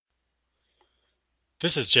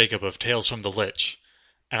This is Jacob of Tales from the Lich,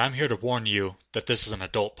 and I'm here to warn you that this is an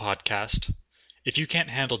adult podcast. If you can't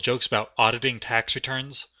handle jokes about auditing tax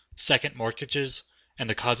returns, second mortgages, and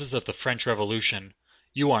the causes of the French Revolution,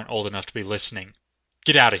 you aren't old enough to be listening.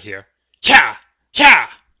 Get out of here. Yeah! Yeah!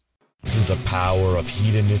 Through the power of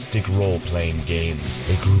hedonistic role-playing games,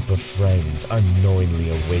 a group of friends unknowingly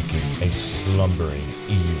awakens a slumbering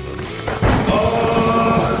evil.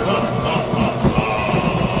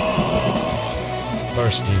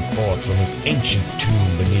 Bursting forth from its ancient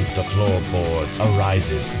tomb beneath the floorboards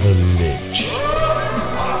arises the Lich.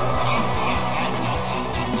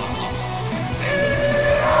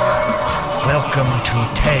 Welcome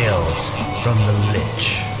to Tales from the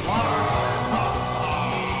Lich.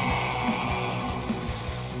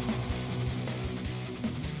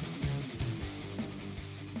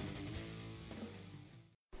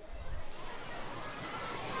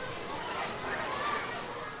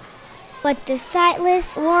 What the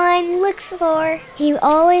sightless one looks for, he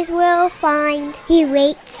always will find. He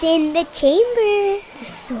waits in the chamber to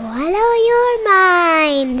swallow your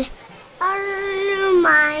mind. Our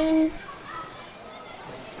mind.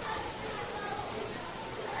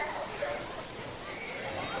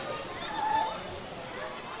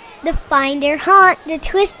 The finder haunt the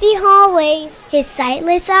twisty hallways. His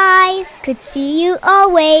sightless eyes could see you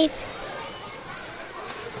always.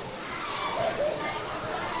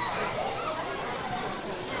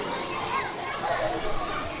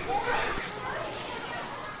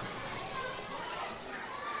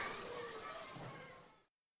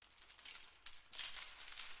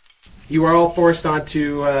 You were all forced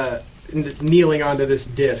onto, kneeling onto this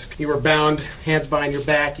disc. You were bound, hands behind your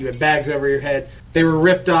back, you had bags over your head. They were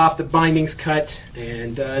ripped off, the bindings cut,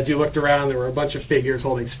 and as you looked around, there were a bunch of figures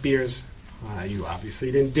holding spears. You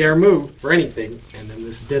obviously didn't dare move for anything, and then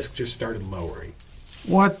this disc just started lowering.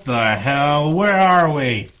 What the hell? Where are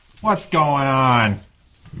we? What's going on?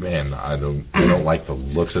 Man, I don't like the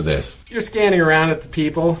looks of this. You're scanning around at the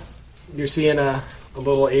people. You're seeing a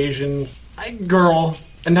little Asian girl.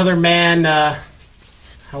 Another man, how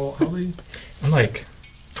old are you? I'm like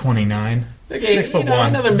 29. Okay, 6'1",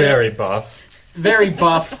 another man. very buff. Very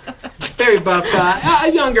buff,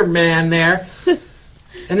 a younger man there.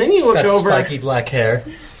 And then you look Got over, spiky black hair.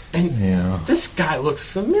 and Yeah. this guy looks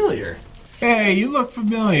familiar. Hey, you look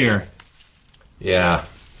familiar. Yeah,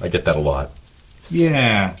 I get that a lot.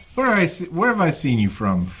 Yeah. Where have I seen you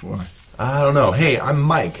from before? I don't know. Hey, I'm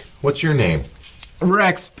Mike. What's your name?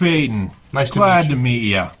 Rex Payton. Nice to Glad meet you. to meet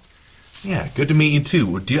you. Yeah, good to meet you too.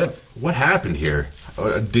 What happened here?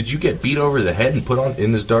 Did you get beat over the head and put on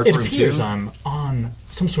in this dark It room appears too? I'm on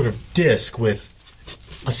some sort of disc with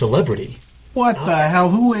a celebrity. What the hell?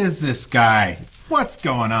 Who is this guy? What's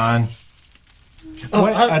going on? Oh,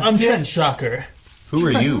 What, a I'm disc? Trent Shocker. Who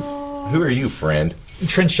are you? Who are you, friend?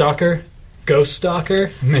 Trent Shocker, Ghost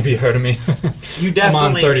Stalker. Maybe you heard of me. You I'm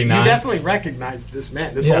on definitely, 39. you definitely recognize this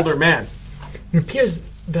man, this Yeah. older man. It appears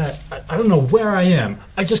that I don't know where I am.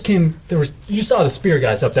 I just came. You saw the spear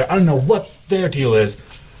guys up there. I don't know what their deal is,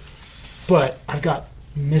 but I've got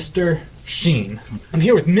Mr. Sheen. I'm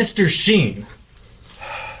here with Mr. Sheen.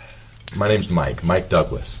 My name's Mike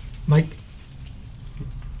Douglas. Mike,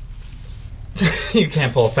 you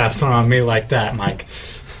can't pull a fast one on me like that, Mike.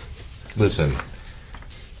 Listen,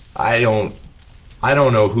 I don't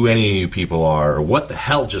know who any of you people are or what the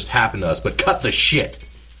hell just happened to us, but cut the shit.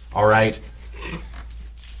 All right?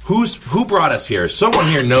 Who brought us here? Someone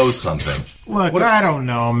here knows something. Look, What- I don't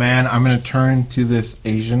know, man. I'm going to turn to this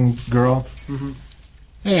Asian girl. Mm-hmm.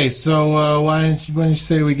 Hey, so why didn't you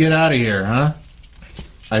say we get out of here, huh?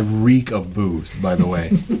 I reek of booze, by the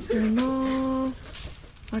way.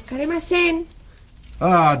 わかりません。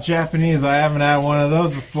 Oh, Japanese, I haven't had one of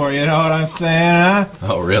those before, you know what I'm saying, huh?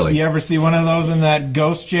 Oh, really? You ever see one of those in that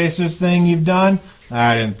Ghost Chasers thing you've done?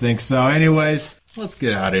 I didn't think so. Anyways, let's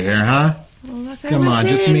get out of here, huh? わかり Come ま on,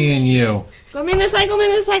 せん。 just me and you. ごめんなさい、ごめ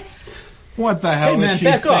んなさい。 What the hell Hey, is man, she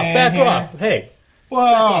back off, saying back here? off. Hey,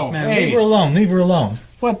 Whoa, man, hey, leave her alone, leave her alone.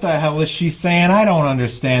 what the hell is she saying? I don't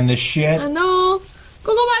understand this shit.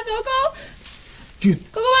 ここはどこ Dude, こ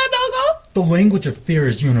こはどこ the language of fear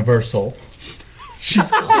is universal. She's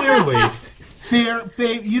clearly... Fear,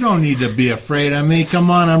 babe, you don't need to be afraid of me. Come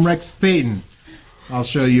on, I'm Rex Payton. I'll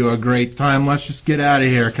show you a great time. Let's just get out of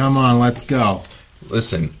here. Come on, let's go.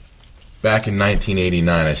 Listen, back in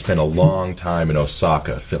 1989, I spent a long time in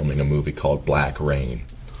Osaka filming a movie called Black Rain.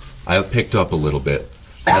 I picked up a little bit.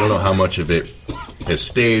 I don't know how much of it has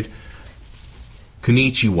stayed.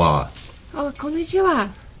 Konnichiwa. あ、こんにちは。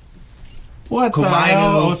 What the Kawaii.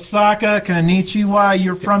 hell? Osaka, konnichiwa.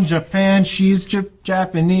 You're from Japan. She's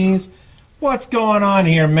Japanese. What's going on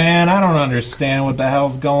here, man? I don't understand what the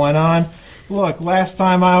hell's going on. Look, last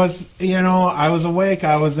time I was awake,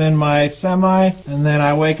 I was in my semi, and then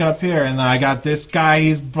I wake up here, and then I got this guy,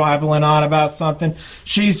 he's babbling on about something.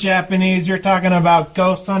 She's Japanese, you're talking about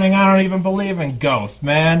ghost hunting? I don't even believe in ghosts,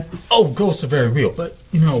 man. Oh, ghosts are very real, but,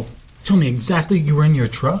 tell me exactly, you were in your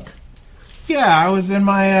truck? Yeah, I was in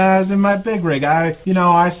my big rig.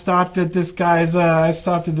 I stopped at this guy's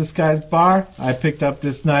bar. I picked up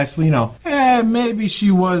this nice, maybe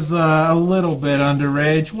she was a little bit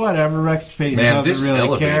underage. Whatever, Rex Payton Man, doesn't this really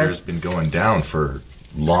elevator's care. been going down for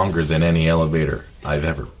longer than any elevator I've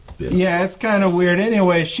ever been. Yeah, it's kind of weird.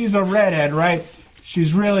 Anyway, she's a redhead, right?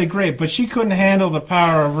 She's really great, but she couldn't handle the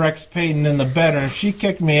power of Rex Payton in the bedroom. She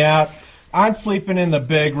kicked me out. I'm sleeping in the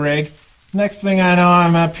big rig. Next thing I know,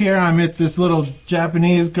 I'm up here. I'm with this little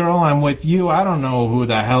Japanese girl. I'm with you. I don't know who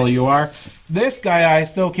the hell you are. This guy, I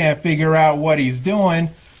still can't figure out what he's doing.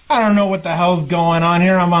 I don't know what the hell's going on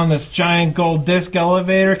here. I'm on this giant gold disc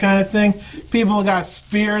elevator kind of thing. People got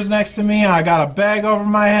spears next to me. I got a bag over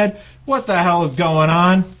my head. What the hell is going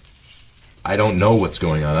on? I don't know what's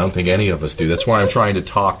going on. I don't think any of us do. That's why I'm trying to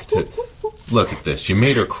talk to... Look at this. You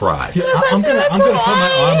made her cry. Yeah, I'm gonna put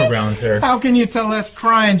my arm around her. How can you tell us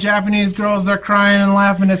crying? Japanese girls are crying and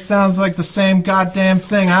laughing. It sounds like the same goddamn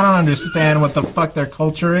thing. I don't understand what the fuck their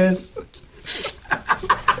culture is.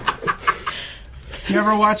 You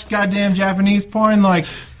ever watch goddamn Japanese porn? Like,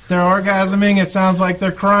 they're orgasming, it sounds like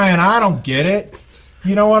they're crying. I don't get it.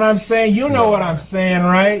 You know what I'm saying? You know what I'm saying,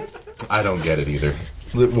 right? I don't get it either.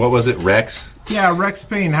 What was it, Rex? Yeah, Rex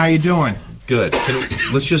Payne, how you doing? Good.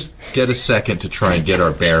 Let's just get a second to try and get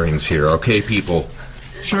our bearings here, okay, people?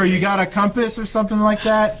 Sure, you got a compass or something like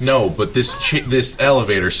that? No, but this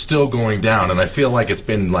elevator's still going down, and I feel like it's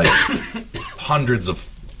been, like, hundreds of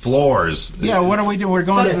floors. Yeah, what are we doing? We're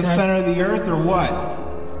going to the center of the earth, or what?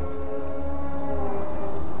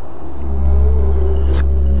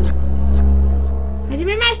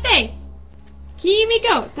 Hajimemashite!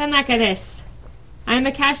 Kimiko Tanaka desu. I'm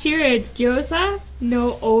a cashier at Gyoza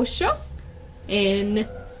no Osho in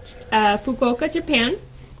Fukuoka, Japan.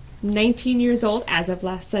 19 years old as of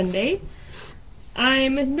last Sunday.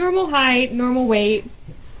 I'm normal height, normal weight.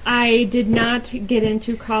 I did not get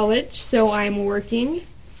into college, so I'm working,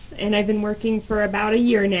 and I've been working for about a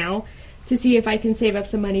year now to see if I can save up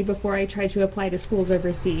some money before I try to apply to schools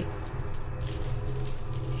overseas.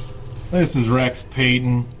 This is Rex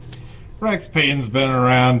Payton. Rex Payton's been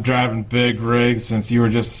around driving big rigs since you were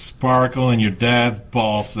just a sparkle in your dad's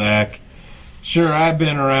ballsack. Sure, I've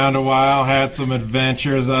been around a while, had some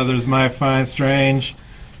adventures others might find strange,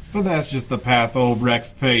 but that's just the path old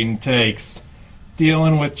Rex Payton takes.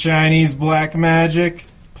 Dealing with Chinese black magic?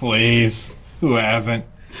 Please, who hasn't?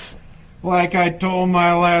 Like I told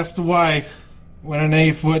my last wife, when an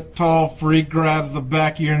 8-foot-tall freak grabs the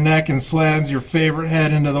back of your neck and slams your favorite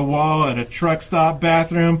head into the wall at a truck stop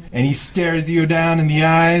bathroom, and he stares you down in the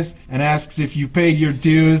eyes and asks if you paid your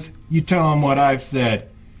dues, you tell him what I've said.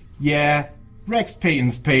 Yeah, Rex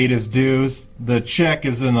Payton's paid his dues. The check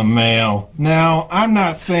is in the mail. Now, I'm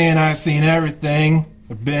not saying I've seen everything,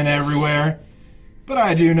 or been everywhere, but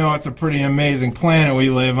I do know it's a pretty amazing planet we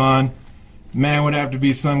live on. Man would have to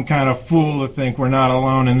be some kind of fool to think we're not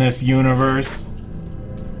alone in this universe.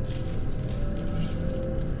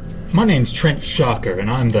 My name's Trent Shocker, and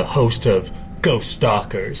I'm the host of Ghost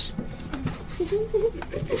Stalkers.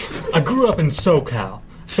 I grew up in SoCal.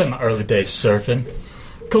 Spent my early days surfing.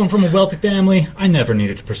 Coming from a wealthy family, I never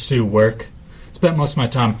needed to pursue work. Spent most of my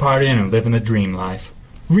time partying and living the dream life.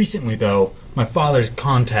 Recently, though, my father's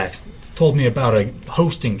contacts told me about a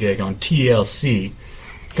hosting gig on TLC.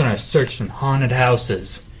 Gonna search some haunted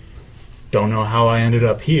houses. Don't know how I ended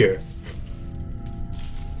up here.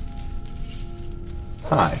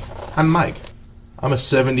 Hi, I'm Mike. I'm a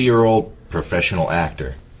 70-year-old professional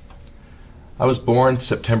actor. I was born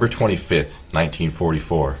September 25th,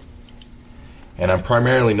 1944. And I'm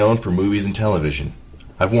primarily known for movies and television.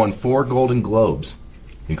 I've won 4 Golden Globes,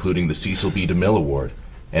 including the Cecil B. DeMille Award,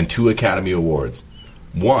 and 2 Academy Awards.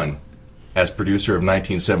 1 as producer of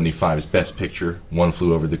 1975's Best Picture, One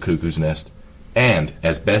Flew Over the Cuckoo's Nest, and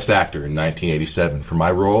as Best Actor in 1987 for my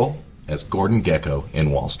role as Gordon Gekko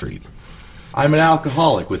in Wall Street. I'm an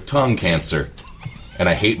alcoholic with tongue cancer, and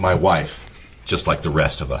I hate my wife, just like the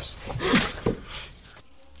rest of us.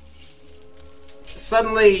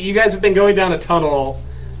 Suddenly, you guys have been going down a tunnel,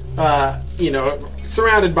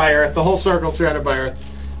 surrounded by Earth, the whole circle surrounded by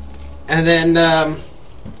Earth, and then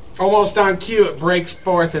almost on cue, it breaks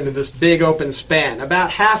forth into this big open span.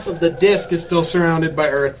 About half of the disk is still surrounded by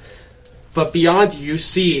Earth, but beyond you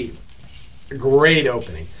see a great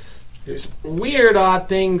opening. There's weird, odd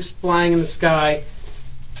things flying in the sky.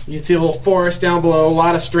 You can see a little forest down below, a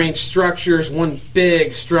lot of strange structures. One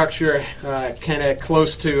big structure kind of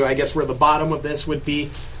close to, I guess, where the bottom of this would be.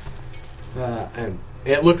 And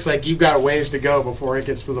it looks like you've got a ways to go before it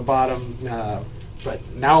gets to the bottom. But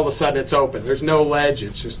now all of a sudden it's open. There's no ledge.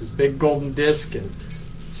 It's just this big golden disc and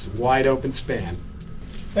it's a wide open span.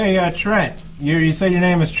 Hey, Trent. You said your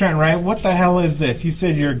name is Trent, right? What the hell is this? You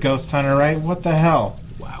said you're a ghost hunter, right? What the hell?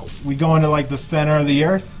 Wow. We going to, like, the center of the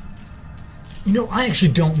earth? I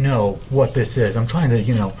actually don't know what this is. I'm trying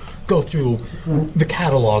to, go through the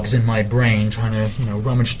catalogs in my brain, trying to,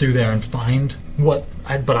 rummage through there and find but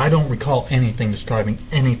I don't recall anything describing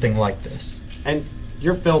anything like this. And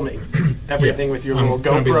you're filming everything with your I'm little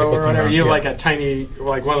gonna be, GoPro like, or whatever. around, You have yeah. like a tiny,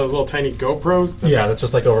 like one of those little tiny GoPros? That's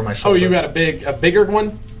just like over my Oh, shoulder. you got a bigger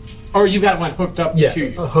one? Or you got one hooked up to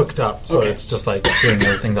you? Hooked up, so Okay. it's just like seeing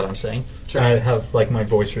everything that I'm saying. Sure. I have like my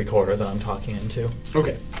voice recorder that I'm talking into.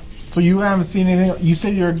 Okay. So you haven't seen anything? You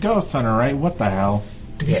said you're a ghost hunter, right? What the hell?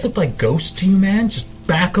 Do these look like ghosts to you, man? Just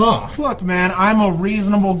back off. Look, man, I'm a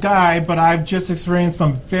reasonable guy, but I've just experienced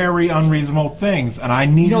some very unreasonable things, and I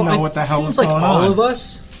need to know what the hell is seems like going all on. of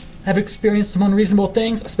us have experienced some unreasonable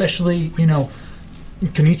things, especially,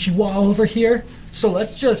 Konichiwa over here. So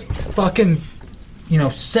let's just fucking,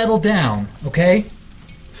 settle down, okay?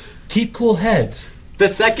 Keep cool heads. The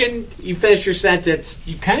second you finish your sentence,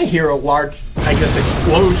 you kind of hear a large, I guess,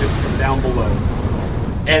 explosion from down below.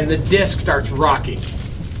 And the disc starts rocking.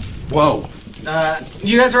 Whoa.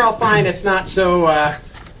 You guys are all fine. It's not so,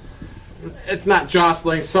 it's not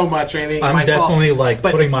jostling so much or anything. It I'm might fall. definitely,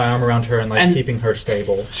 But- putting my arm around her and, and- keeping her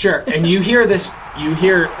stable. Sure, and you hear this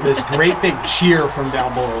great big cheer from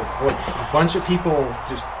down below. Like a bunch of people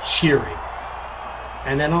just cheering.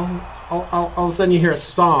 And then all of a sudden you hear a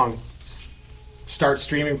song start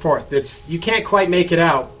streaming forth. You can't quite make it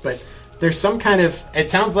out, but there's some kind of, it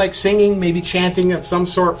sounds like singing, maybe chanting of some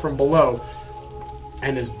sort from below.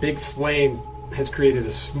 And this big flame has created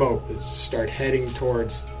a smoke that start heading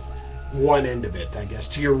towards one end of it, I guess,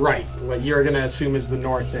 to your right, what you're going to assume is the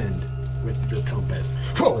north end with your compass.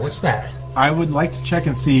 Whoa, what's that? I would like to check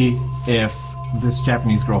and see if this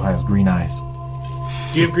Japanese girl has green eyes.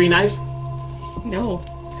 Do you have green eyes? No.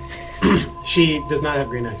 She does not have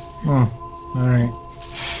green eyes. All right.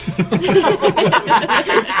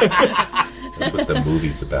 That's what the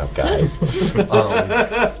movie's about, guys.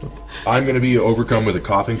 I'm going to be overcome with a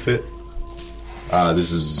coughing fit.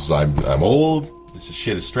 I'm old. This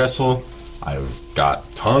shit is stressful. I've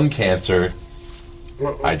got tongue cancer.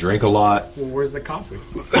 I drink a lot. Well, where's the coffee?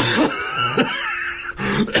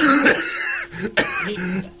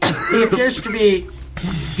 he appears to be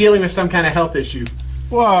dealing with some kind of health issue.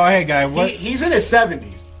 Whoa, hey, guy, He's in his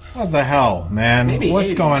 70s. what the hell, man? Maybe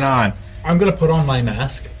What's 80s. going on? I'm gonna put on my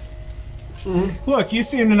mask. Look, you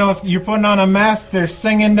seem to know you're putting on a mask. There's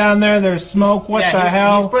singing down there. There's smoke. What the He's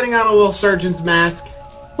hell? putting on a little surgeon's mask.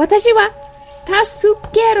 私は助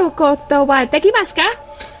けることはできますか?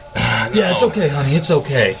 Yeah, it's okay, honey. It's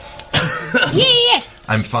okay.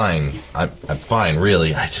 I'm fine. I'm fine,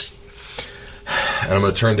 really. And I'm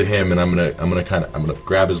gonna turn to him, and I'm gonna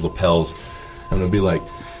grab his lapels. I'm gonna be like,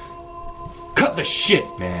 "Cut the shit,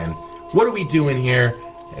 man! What are we doing here?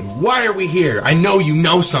 And why are we here? I know you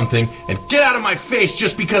know something, and get out of my face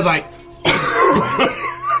just because I."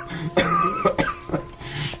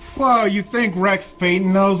 Whoa, you think Rex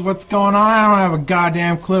Payton knows what's going on? I don't have a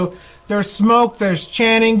goddamn clue. There's smoke, there's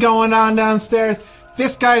chanting going on downstairs.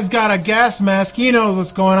 This guy's got a gas mask. He knows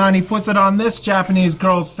what's going on. He puts it on this Japanese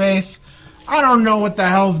girl's face. I don't know what the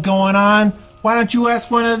hell's going on. Why don't you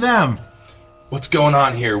ask one of them? What's going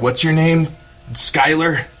on here? What's your name?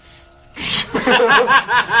 Skylar?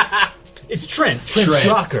 It's Trent Trent.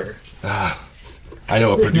 Shocker. I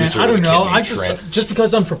know a Man, producer. I with don't a know. kid named Trent. Just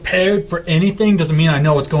because I'm prepared for anything doesn't mean I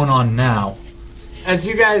know what's going on now. As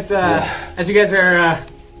you guys are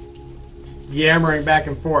yammering back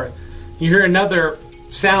and forth, you hear another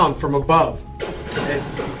sound from above.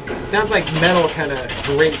 It sounds like metal kind of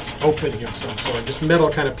grates opening of some sort, just metal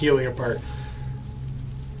kind of peeling apart.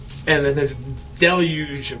 And then this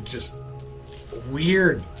deluge of just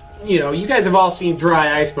weird, you guys have all seen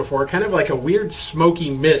dry ice before, kind of like a weird smoky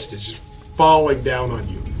mist is just falling down on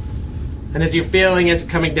you. And as you're feeling as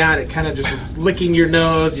it's coming down, it kind of just is licking your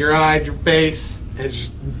nose, your eyes, your face, and it's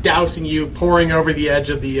just dousing you, pouring over the edge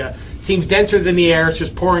of the, it seems denser than the air, it's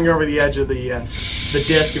just pouring over the edge of the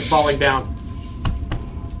disc and falling down.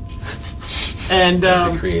 And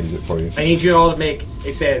I created it for you. I need you all to make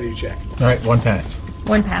a sanity check. All right, one pass.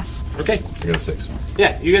 One pass. Okay. I got a 6.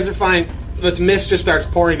 Yeah, you guys are fine. This mist just starts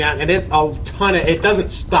pouring down, and it's a ton of, it doesn't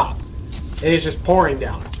stop. It is just pouring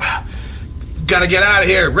down. gotta get out of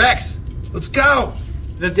here. Rex, let's go.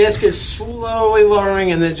 The disc is slowly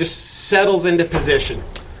lowering and then just settles into position.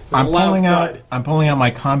 I'm pulling thud. out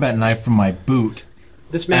my combat knife from my boot,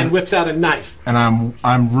 This man whips out a knife. and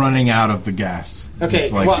I'm running out of the gas. Okay,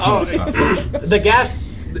 Just, like, well, smoke stuff. The gas,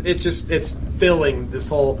 it's filling this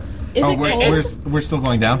whole... Is it cold? we're still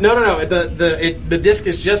going down? No. The disc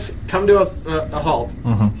has just come to a halt,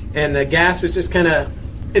 and the gas is just kind of,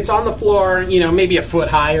 it's on the floor, maybe a foot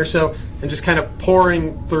high or so, and just kind of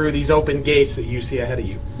pouring through these open gates that you see ahead of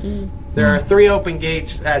you. There are 3 open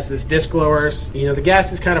gates as this disc lowers. The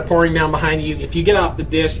gas is kind of pouring down behind you. If you get off the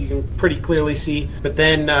disc, you can pretty clearly see. But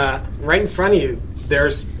then right in front of you,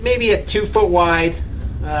 there's maybe a 2 foot wide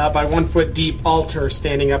by 1 foot deep altar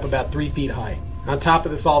standing up about 3 feet high. On top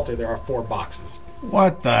of this altar, there are 4 boxes.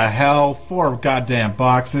 What the hell? 4 goddamn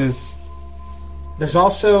boxes. There's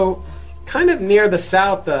also, kind of near the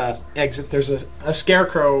south exit, there's a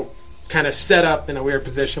scarecrow kind of set up in a weird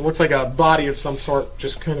position. Looks like a body of some sort,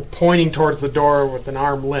 just kind of pointing towards the door with an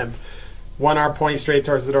arm limp. One arm pointing straight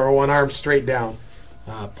towards the door, one arm straight down,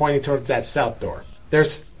 pointing towards that south door.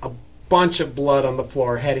 There's a bunch of blood on the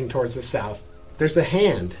floor heading towards the south. There's a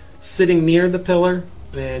hand sitting near the pillar,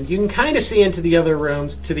 and you can kind of see into the other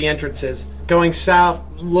rooms, to the entrances. Going south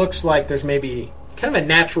looks like there's maybe kind of a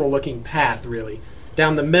natural-looking path, really,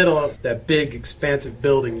 down the middle of that big, expansive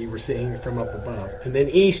building you were seeing from up above. And then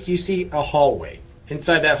east, you see a hallway.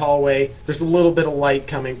 Inside that hallway, there's a little bit of light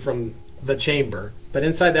coming from the chamber. But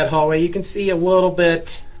inside that hallway, you can see a little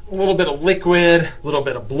bit of liquid, a little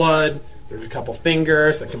bit of blood. There's a couple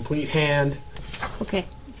fingers, a complete hand. Okay.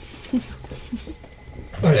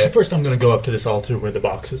 All right, so first I'm going to go up to this altar where the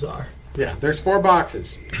boxes are. Yeah, there's 4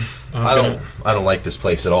 boxes. I don't like this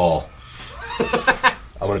place at all.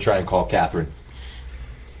 I'm gonna try and call Catherine.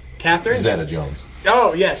 Catherine? Zeta Jones.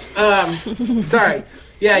 Oh, yes. Sorry.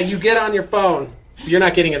 Yeah, you get on your phone. You're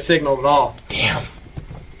not getting a signal at all. Damn.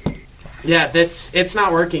 Yeah, it's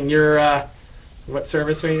not working. You're, what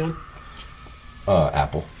service are you on?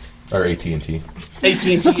 Apple. Or AT&T.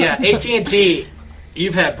 AT&T, yeah. AT&T,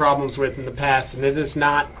 you've had problems with in the past, and it's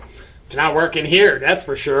not working here, that's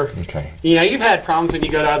for sure. Okay. You've had problems when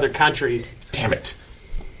you go to other countries. Damn it.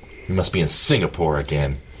 You must be in Singapore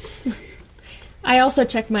again. I also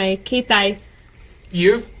checked my Keitai.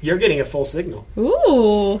 You're getting a full signal.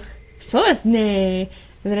 Ooh, so desu ne.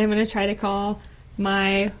 And then I'm going to try to call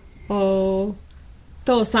my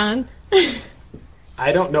Otosan.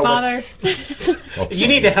 I don't know Father. You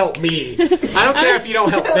need to help me. I don't care if you don't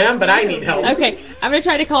help them, but I need help. Okay, I'm going to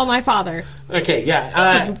try to call my father. Okay,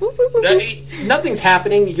 yeah. Nothing's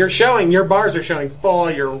happening. Your bars are showing full.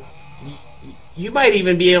 You might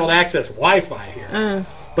even be able to access Wi-Fi here.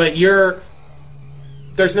 But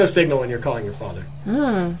there's no signal when you're calling your father.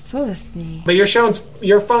 So desu ne. But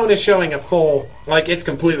your phone is showing a full, like it's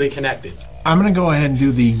completely connected. I'm going to go ahead and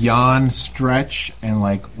do the yawn stretch and,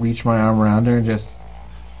 reach my arm around her and just...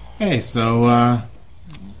 Hey, so,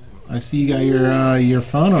 I see you got your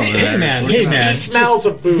phone over there. Hey, man. He smells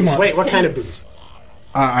of booze. Wait, what kind of booze?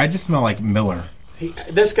 I just smell like Miller.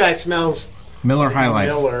 This guy smells... Miller High Life.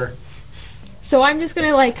 Miller. So I'm just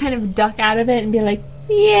going to, kind of duck out of it and be like,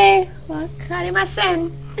 yeah,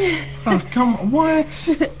 wakarimasen. Oh, come on, what?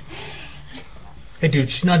 Hey,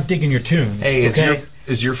 dude, she's not digging your tunes. Hey, okay?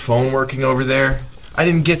 is your phone working over there? I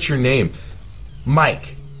didn't get your name.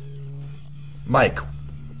 Mike.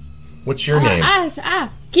 What's your name?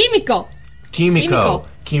 Kimiko. Kimiko.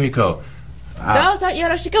 Dozo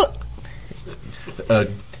yoroshiku.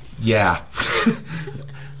 Yeah.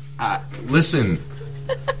 Listen,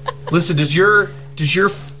 is your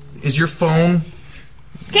phone...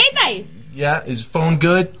 Keitai. Yeah, is phone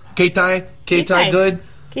good? Keitai good?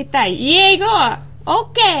 Keitai. Iego.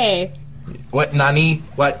 Okay. What, Nani?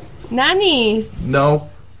 What? Nani? No.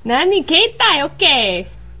 Nani? Keitai. Okay.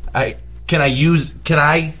 Can I?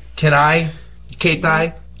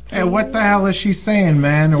 Keitai? Hey, what the hell is she saying,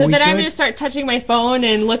 man? So then I'm going to start touching my phone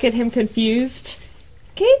and look at him confused.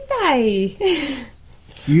 Keitai.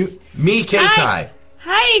 Me, Keitai.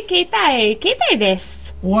 Hi, Keitai. Keitai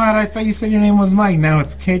desu. What? I thought you said your name was Mike. Now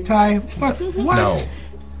it's Keitai? What? No.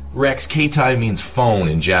 Rex, Keitai means phone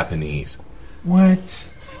in Japanese. What?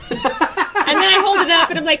 And then I hold it up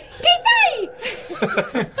and I'm like,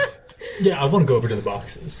 Keitai! Yeah, I want to go over to the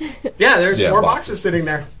boxes. Yeah, there's 4 boxes sitting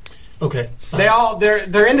there. Okay.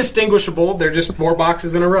 They're indistinguishable. They're just 4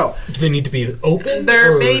 boxes in a row. Do they need to be open?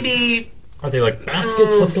 There may be... Are they like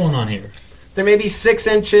baskets? What's going on here? They're maybe 6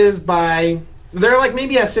 inches by... They're like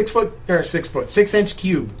maybe a 6 inch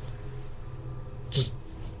cube. Just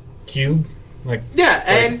cube? Yeah,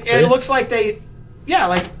 and it looks like they... Yeah,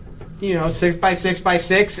 like 6 by 6 by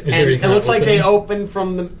 6, there and any it kind looks of like they opening? open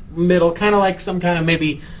from the middle, kind of like some kind of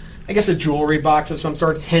maybe, I guess, a jewelry box of some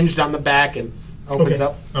sort. It's hinged on the back and opens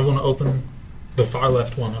up. I want to open the far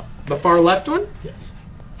left one up. The far left one? Yes.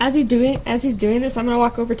 As he's doing this, I'm gonna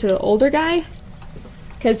walk over to the older guy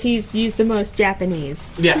because he's used the most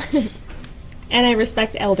Japanese, Yeah. and I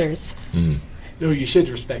respect elders. No, you should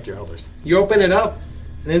respect your elders. You open it up,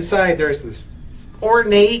 and inside there's this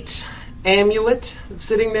ornate amulet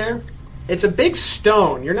sitting there. It's a big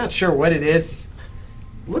stone. You're not sure what it is.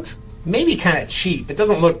 Looks maybe kind of cheap. It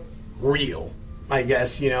doesn't look real, I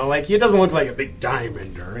guess. Like it doesn't look like a big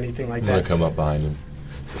diamond or anything like I'm gonna that. come up behind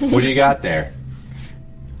him. What do you got there?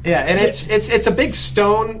 Yeah, and it's a big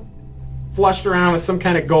stone flushed around with some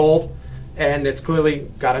kind of gold, and it's clearly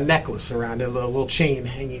got a necklace around it, a little chain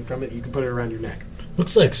hanging from it. You can put it around your neck.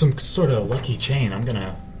 Looks like some sort of lucky chain. I'm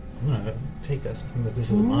gonna take this. I think that this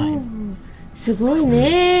is mine. すごい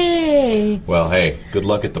ね。 Well, hey, good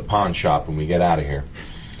luck at the pawn shop when we get out of here.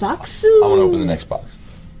 バクス。 I want to open the next box.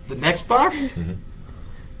 The next box?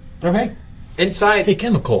 Okay. Inside. Hey,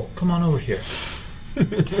 Chemical, come on over here.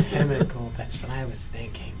 Chemical, that's what I was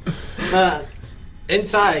thinking.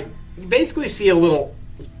 Inside, you basically see a little,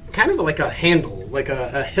 kind of like a handle, like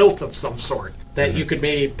a hilt of some sort that you could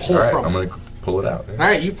maybe pull All right, from. I'm going to pull it out. All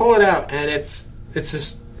right, you pull it out, and it's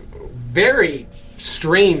this very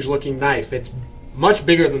strange looking knife. It's much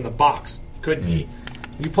bigger than the box could be.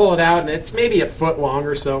 You pull it out, and it's maybe a foot long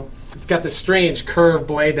or so. It's got this strange curved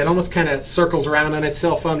blade that almost kind of circles around on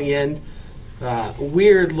itself on the end.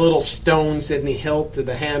 Weird little stones in the hilt to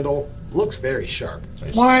the handle. Looks very sharp.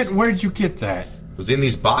 What? Where'd you get that? It was in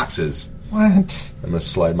these boxes. What? I'm going to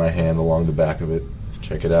slide my hand along the back of it.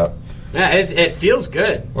 Check it out. Yeah, it feels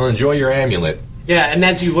good. Well, enjoy your amulet. Yeah, and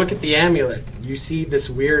as you look at the amulet, you see this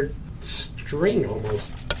weird string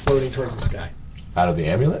almost floating towards the sky. Out of the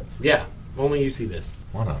amulet? Yeah, only you see this.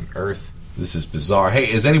 What on earth? This is bizarre.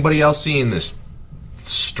 Hey, is anybody else seeing this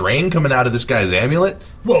string coming out of this guy's amulet?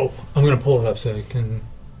 Whoa! I'm gonna pull it up so I can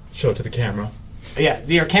show it to the camera. Yeah,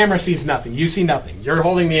 your camera sees nothing. You see nothing. You're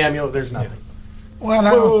holding the amulet. There's nothing. What?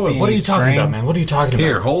 I Wait, don't wait, see what are any you talking string. about, man? What are you talking about?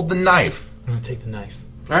 Here, hold the knife. I'm gonna take the knife.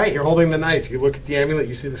 All right, you're holding the knife. You look at the amulet.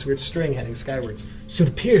 You see this weird string heading skywards. So it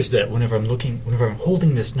appears that whenever I'm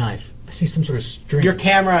holding this knife, I see some sort of string. Your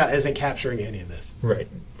camera isn't capturing any of this. Right.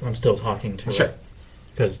 I'm still talking to Sure. it.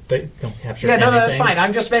 Because they don't capture Yeah, no, anything. that's fine.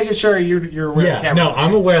 I'm just making sure you're aware of the Yeah, camera. no,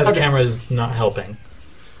 I'm aware the Okay. camera is not helping.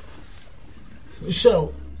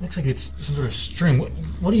 So, looks like it's some sort of string.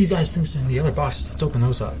 What do you guys think's in the other boxes? Let's open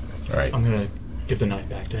those up. All right. I'm gonna give the knife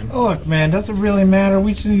back to him. Look, man, doesn't really matter.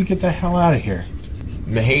 We just need to get the hell out of here.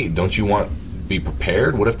 Hey, don't you want to be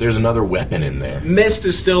prepared? What if there's another weapon in there? Mist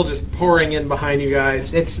is still just pouring in behind you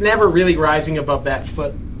guys. It's never really rising above that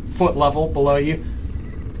foot level below you.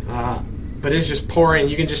 But it's just pouring.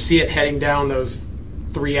 You can just see it heading down those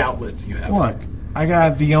 3 outlets you have. Look, I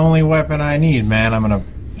got the only weapon I need, man. I'm gonna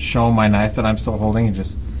show my knife that I'm still holding and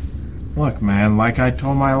just... Look, man, like I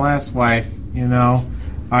told my last wife,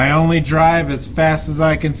 I only drive as fast as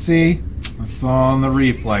I can see. It's all in the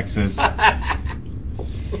reflexes.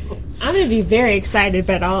 I'm going to be very excited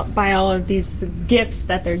by all of these gifts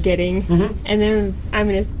that they're getting. And then I'm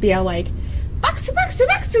going to be all like, Boxu, Boxu,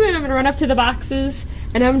 Boxu, and I'm going to run up to the boxes,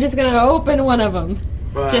 and I'm just going to open one of them.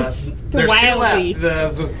 Just There's 2 wildly.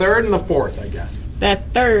 left. The third and the fourth, I guess. The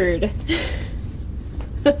third.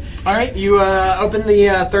 All right, you open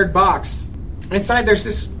the third box. Inside, there's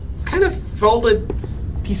this kind of folded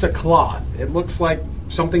piece of cloth. It looks like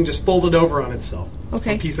something just folded over on itself. Okay.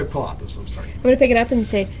 Some piece of cloth of some sort. I'm going to pick it up and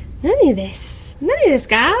say, Nani desu? Nani desu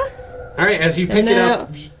ka? All right, as you pick it No.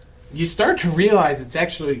 up, you start to realize it's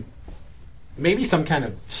actually maybe some kind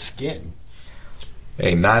of skin.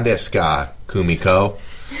 Hey, Nandeska, Kumiko.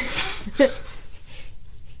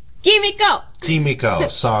 Kimiko! Kimiko,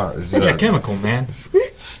 sorry. Yeah, Chemical, man.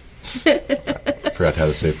 Forgot how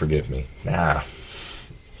to say forgive me. Nah.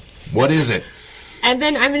 What is it? And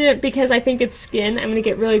then I'm going to, because I think it's skin, I'm going to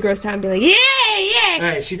get really grossed out and be like, yay, All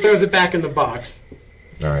right, she throws it back in the box.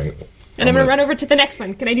 All right. And I'm going to run over to the next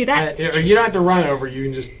one. Can I do that? You don't have to run over. You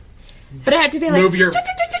can just But I have to be like, move your...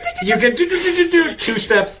 You can do 2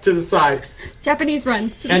 steps to the side. Japanese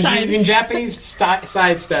run to the And side. you can Japanese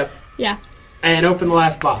sidestep Yeah. and open the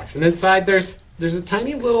last box. And inside there's a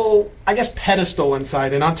tiny little, I guess, pedestal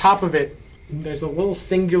inside. And on top of it, there's a little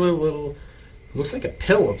singular little, looks like a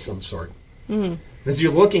pill of some sort. As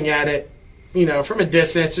you're looking at it, from a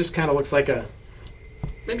distance, just kind of looks like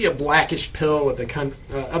maybe a blackish pill with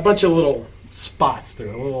a bunch of little spots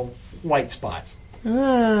through it, little white spots.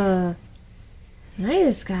 Ah.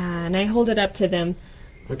 Nice, God. And I hold it up to them.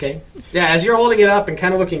 Okay. Yeah, as you're holding it up and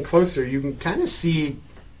kind of looking closer, you can kind of see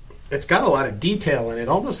it's got a lot of detail in it.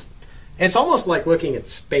 It's almost like looking at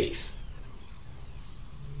space.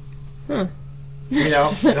 You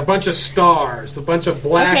know, a bunch of stars, a bunch of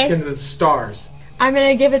black Okay. and the stars. I'm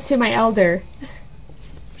gonna give it to my elder.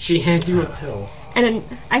 She hands you a pill. And then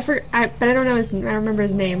but I don't know I don't remember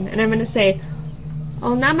his name. And I'm gonna say,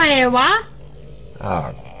 "O namae wa?"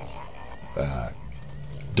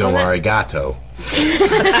 Domo arigato.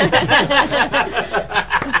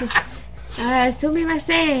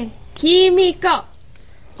 Sumimasen. Kimiko.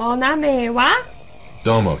 O namae wa?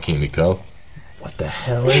 Domo, Kimiko. What the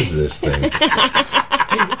hell is this thing?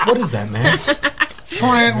 What is that, man?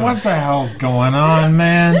 Trent, what the hell's going on,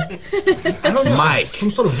 man? I don't know. Mike. Some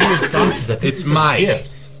sort of weird boxes. I think It's these are Mike.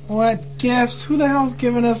 gifts. What gifts? Who the hell's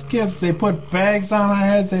giving us gifts? They put bags on our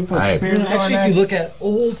heads. They put spears on our Actually, necks. if you look at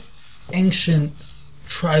old, ancient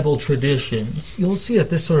tribal traditions, you'll see that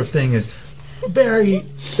this sort of thing is very,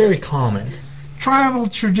 very common. Tribal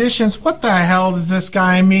traditions. What the hell does this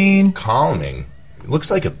guy mean? Calming. It looks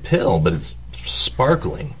like a pill, but it's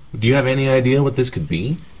sparkling. Do you have any idea what this could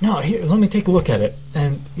be? No, here, let me take a look at it.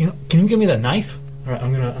 And can you give me that knife? All right,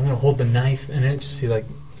 I'm gonna hold the knife in it. Just see is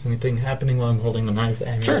anything happening while I'm holding the knife, the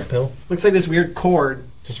amulet pill, Looks like this weird cord.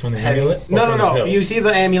 just from the Heading. amulet. or No. from the pill? You see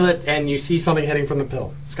the amulet and you see something heading from the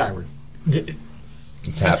pill skyward. It's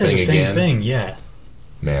I said happening the same again. thing. Yeah,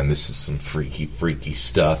 Man, this is some freaky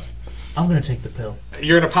stuff. I'm gonna take the pill.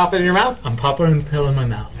 You're gonna pop it in your mouth. I'm popping the pill in my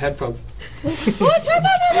mouth. Headphones.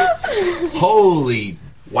 Holy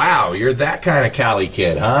wow, you're that kind of Cali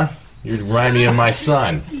kid, huh? You remind me of my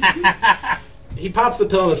son. He pops the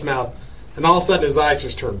pill in his mouth, and all of a sudden his eyes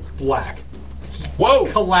just turn black.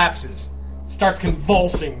 Whoa! Collapses. Starts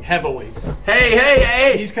convulsing heavily.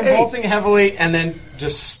 Hey! He's convulsing heavily and then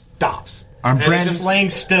just stops. And he's just laying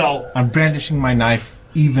still. I'm brandishing my knife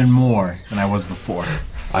even more than I was before.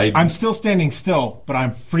 I'm I'm still standing still, but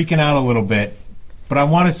I'm freaking out a little bit. But I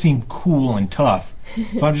want to seem cool and tough.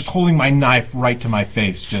 So I'm just holding my knife right to my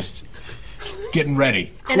face, just getting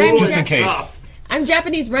ready. And I'm just in just case. tough. I'm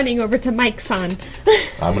Japanese running over to Mike's son.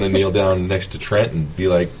 I'm gonna kneel down next to Trent and be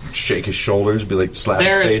like, shake his shoulders, be like, slap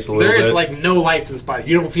There his is face a little there bit. is like no life to this body.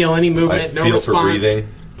 You don't feel any I movement, no feel response. for breathing,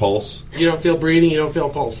 pulse. You don't feel breathing, you don't feel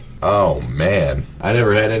pulse. Oh man, I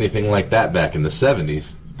never had anything like that back in the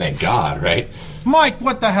 70s. Thank God, right? Mike,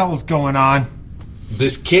 what the hell is going on?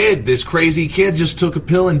 This crazy kid, just took a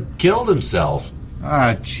pill and killed himself.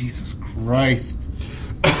 Ah, Jesus Christ.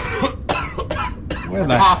 Where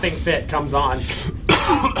the... Coughing fit comes on.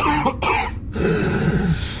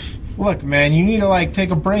 Look, man, you need to, take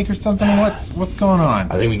a break or something? What's going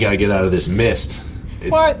on? I think we gotta get out of this mist. It's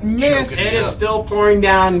What mist? choking It me is up. still pouring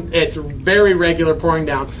down. It's very regular pouring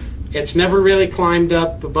down. It's never really climbed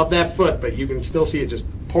up above that foot, but you can still see it just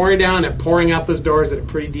pouring down and pouring out those doors at a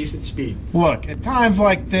pretty decent speed. Look, at times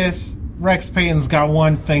like this, Rex Payton's got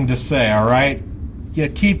one thing to say, all right? You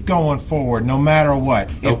keep going forward, no matter what.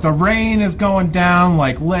 Nope. If the rain is going down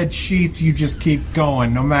like lead sheets, you just keep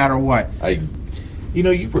going, no matter what.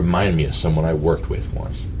 You remind me of someone I worked with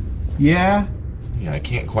once. Yeah? Yeah, I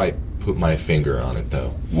can't quite put my finger on it,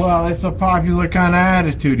 though. Well, it's a popular kind of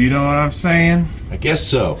attitude, you know what I'm saying? I guess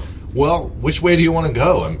so. Well, which way do you want to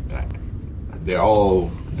go?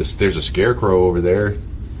 There's a scarecrow over there.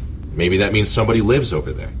 Maybe that means somebody lives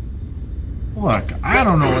over there. Look, I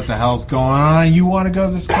don't know what the hell's going on. You want to go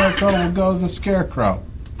to the scarecrow, we'll go to the scarecrow.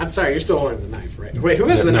 I'm sorry, you're still holding the knife, right? Wait, who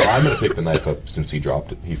has the No, knife? I'm going to pick the knife up since he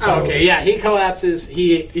dropped it. He fell Oh, over. okay, yeah, he collapses.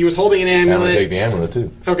 He was holding an I'm going to amulet. take the amulet,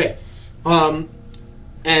 too. Okay.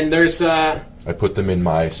 And there's I put them in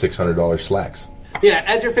my $600 slacks. yeah,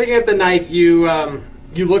 as you're picking up the knife, you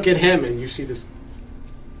look at him and you see this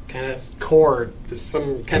kind of cord,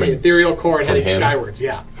 some kind Coming of ethereal cord from heading him? skywards.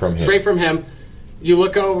 Yeah, From him. straight from him. You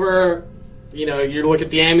look over, you look at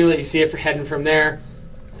the amulet, you see it heading from there,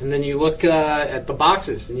 and then you look at the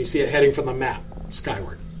boxes and you see it heading from the map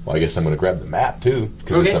skyward. Well, I guess I'm going to grab the map, too,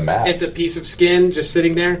 because it's a map. It's a piece of skin just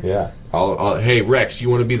sitting there. Yeah. Hey, Rex, you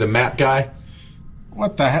want to be the map guy?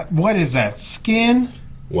 What the heck? What is that, skin?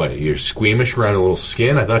 What, you're squeamish around a little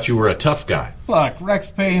skin? I thought you were a tough guy. Look,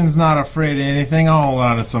 Rex Payton's not afraid of anything. I'll hold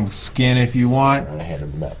on to some skin if you want. I'm going to hand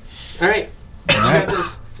him the map. All right. You got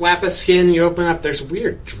this flap of skin. You open up. There's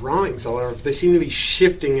weird drawings all over. They seem to be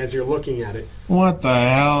shifting as you're looking at it. What the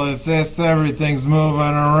hell is this? Everything's moving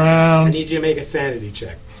I around. need you to make a sanity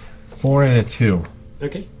check. 4 and a 2.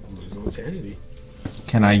 Okay. Losing sanity.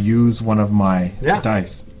 Can I use one of my Yeah.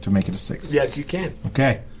 dice to make it a 6? Yes, you can.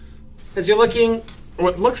 Okay. As you're looking,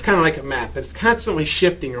 what looks kind of like a map, it's constantly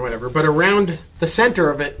shifting or whatever, but around the center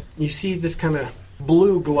of it, you see this kind of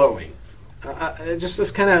blue glowing. just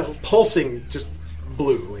this kind of pulsing, just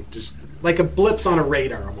blue, just like a blips on a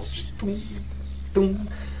radar, almost. Just boom, boom.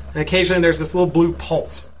 And occasionally there's this little blue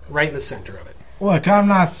pulse right in the center of it. Look, I'm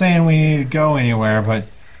not saying we need to go anywhere, but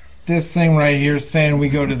this thing right here is saying we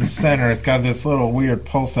go to the center. It's got this little weird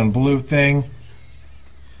pulsing blue thing.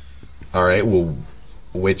 All right, well,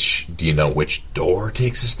 do you know which door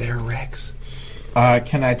takes us there, Rex?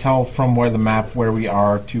 Can I tell from where the map where we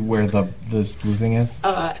are to where this blue thing is?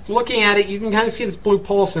 Looking at it, you can kind of see this blue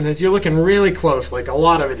pulse, and as you're looking really close, like a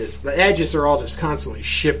lot of it is, the edges are all just constantly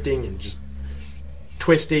shifting and just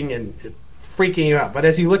twisting and freaking you out. But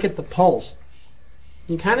as you look at the pulse,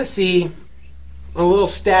 you kind of see a little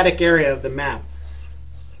static area of the map.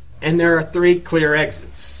 And there are 3 clear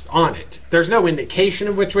exits on it. There's no indication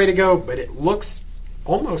of which way to go, but it looks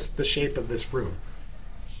almost the shape of this room.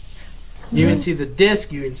 You can see the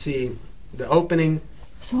disc, you can see the opening.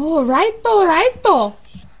 So, righto. All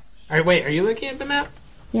right, wait, are you looking at the map?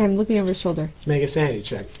 Yeah, I'm looking over his shoulder. Make a sanity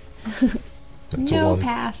check. That's a No 1.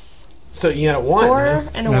 pass. So you got a 1. 4 huh?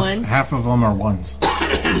 and a That's 1. half of them are ones.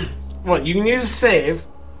 Well, you can use a save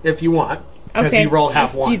if you want, because Okay, you rolled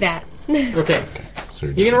half let's ones. do that. Okay. So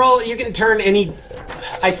You can roll. You can turn any.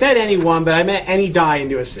 I said any one, but I meant any die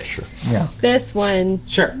into a 6. Sure. Yeah. This one.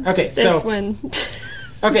 Sure. Okay. This one.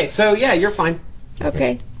 Okay. So yeah, you're fine.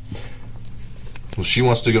 Okay. Well, she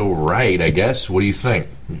wants to go right, I guess. What do you think?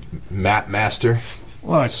 Map Master?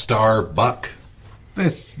 Look, Starbuck?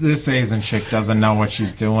 this Asian chick doesn't know what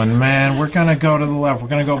she's doing, man. We're gonna go to the left. We're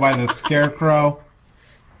gonna go by the scarecrow.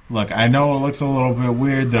 Look, I know it looks a little bit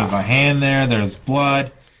weird. There's a hand there. There's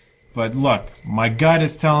blood. But look, my gut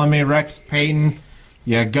is telling me, Rex Payton,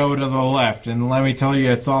 you go to the left. And let me tell you,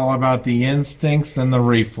 it's all about the instincts and the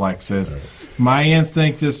reflexes. My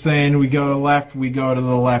instinct is saying we go to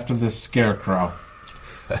the left of this scarecrow.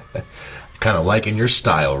 Kind of liking your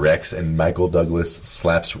style, Rex. And Michael Douglas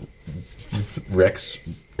slaps Rex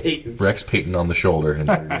Payton on the shoulder, and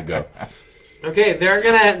there you go. Okay, they're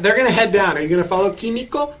gonna head down. Are you gonna follow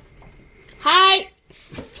Kimiko? Hi.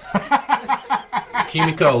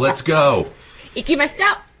 Kimiko, let's go.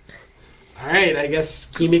 Ikimashita. All right, I guess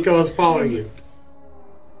Kimiko is following you.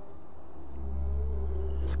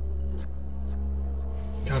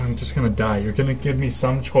 God, I'm just gonna die. You're gonna give me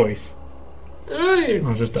some choice.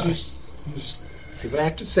 I'll just die. Just see what I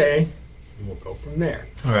have to say, and we'll go from there.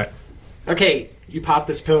 Alright. Okay, you pop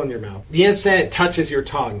this pill in your mouth. The instant it touches your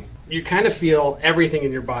tongue, you kind of feel everything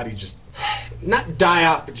in your body just not die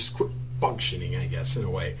off, but just quit functioning, I guess, in a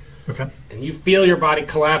way. Okay. And you feel your body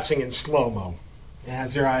collapsing in slow-mo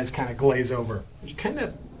as your eyes kind of glaze over. You kind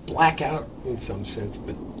of black out in some sense,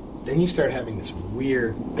 but then you start having this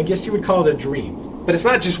weird, I guess you would call it a dream. But it's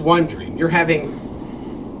not just one dream.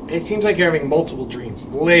 It seems like you're having multiple dreams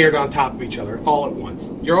layered on top of each other all at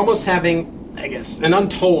once. You're almost having, I guess, an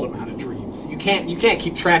untold amount of dreams. You can't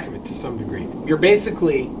keep track of it to some degree. You're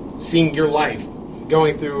basically seeing your life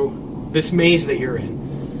going through this maze that you're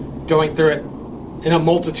in, going through it in a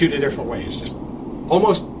multitude of different ways, just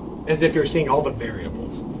almost as if you're seeing all the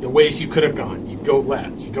variables, the ways you could have gone. You go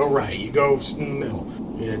left, you go right, you go in the middle.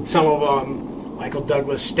 And some of them, Michael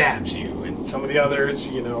Douglas stabs you, and some of the others,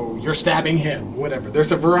 you're stabbing him, whatever.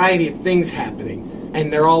 There's a variety of things happening,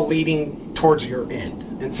 and they're all leading towards your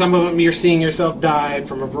end. And some of them you're seeing yourself die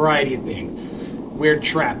from a variety of things. Weird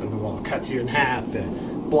trap in the wall cuts you in half,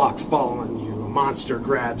 blocks fall on you, a monster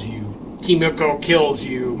grabs you, Kimiko kills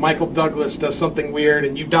you, Michael Douglas does something weird,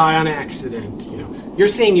 and you die on accident. You're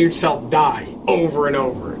seeing yourself die over and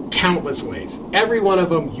over, countless ways. Every one of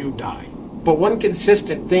them, you die. But one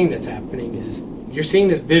consistent thing that's happening is you're seeing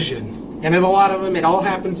this vision, and in a lot of them, it all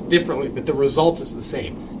happens differently, but the result is the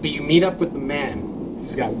same. But you meet up with the man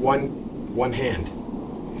who's got one hand.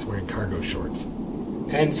 He's wearing cargo shorts.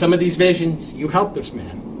 And some of these visions, you help this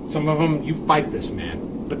man. Some of them, you fight this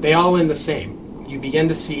man. But they all end the same. You begin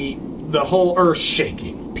to see the whole earth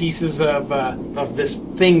shaking. Pieces of this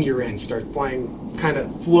thing you're in start flying, kind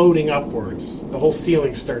of floating upwards. The whole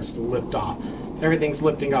ceiling starts to lift off. Everything's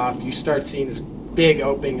lifting off. You start seeing this big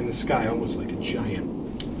opening in the sky, almost like a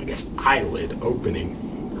giant, I guess, eyelid opening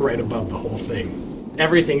right above the whole thing.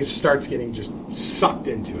 Everything starts getting just sucked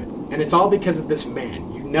into it. And it's all because of this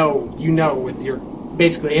man. You know with your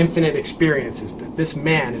basically infinite experiences that this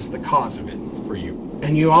man is the cause of it for you.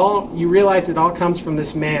 And you realize it all comes from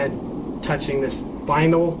this man touching this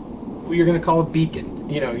final, what you're going to call a beacon.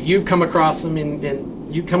 You've come across them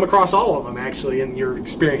and you come across all of them actually in your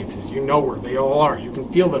experiences. You know where they all are. You can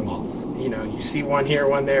feel them all. You see one here,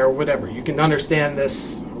 one there, whatever. You can understand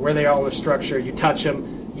this, where they are in the structure. You touch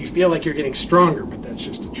them. You feel like you're getting stronger, but that's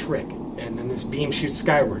just a trick. And then this beam shoots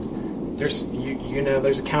skyward. There's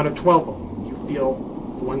a count of 12 of them. feel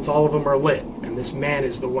once all of them are lit, and this man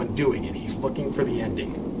is the one doing it, he's looking for the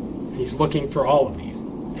ending. He's looking for all of these.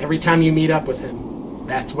 Every time you meet up with him,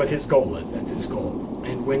 that's what his goal is. That's his goal.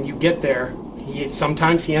 And when you get there,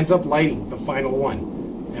 sometimes he ends up lighting the final one.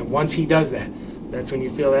 And once he does that, that's when you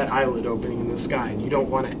feel that eyelid opening in the sky, and you don't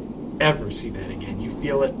want to ever see that again. You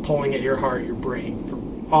feel it pulling at your heart, your brain,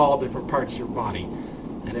 from all different parts of your body.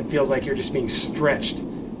 And it feels like you're just being stretched.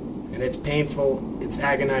 And it's painful, it's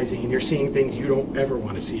agonizing, and you're seeing things you don't ever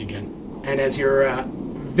want to see again. And as you're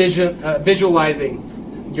visualizing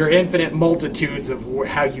your infinite multitudes of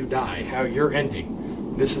how you die, how you're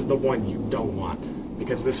ending, this is the one you don't want.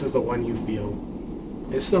 Because this is the one you feel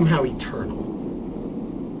is somehow eternal.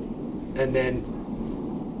 And then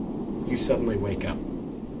you suddenly wake up.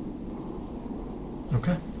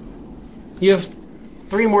 Okay. You have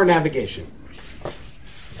 3 more navigation.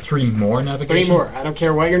 3 more navigation? 3 more. I don't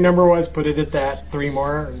care what your number was, put it at that. 3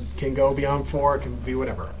 more. Can go beyond 4, can be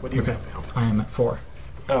whatever. What do you have now? I am at 4.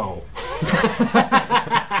 Oh.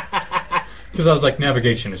 Because I was like,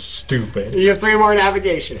 navigation is stupid. You have 3 more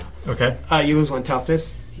navigation now. Okay. You lose 1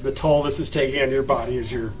 toughness. The toll this is taking on your body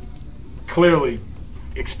is you're clearly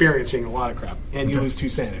experiencing a lot of crap. And you lose 2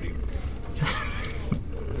 sanity.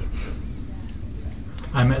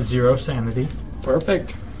 I'm at 0 sanity.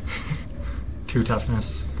 Perfect. 2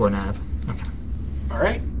 toughness, 4 nav. Okay. All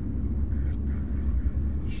right.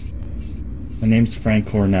 My name's Frank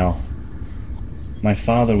Cornell. My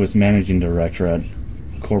father was managing director at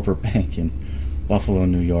a corporate bank in Buffalo,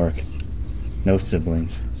 New York. No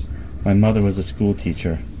siblings. My mother was a school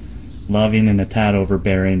teacher. Loving and a tad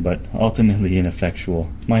overbearing, but ultimately ineffectual.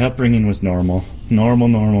 My upbringing was normal.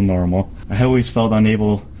 Normal. I always felt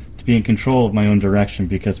unable to be in control of my own direction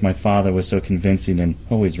because my father was so convincing and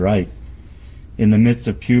always right. In the midst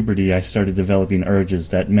of puberty, I started developing urges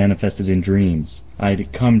that manifested in dreams. I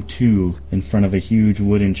had come to in front of a huge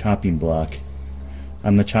wooden chopping block.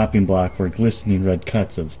 On the chopping block were glistening red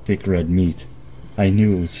cuts of thick red meat. I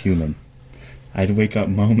knew it was human. I'd wake up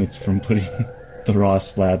moments from putting the raw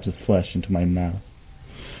slabs of flesh into my mouth.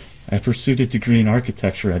 I pursued a degree in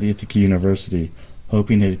architecture at Ithaca University,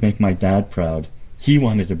 hoping it'd make my dad proud. He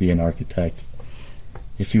wanted to be an architect.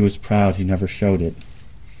 If he was proud, he never showed it.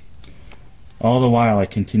 All the while, I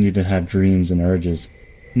continued to have dreams and urges,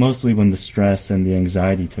 mostly when the stress and the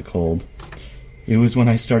anxiety took hold. It was when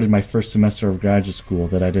I started my first semester of graduate school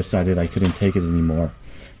that I decided I couldn't take it anymore.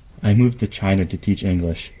 I moved to China to teach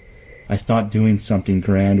English. I thought doing something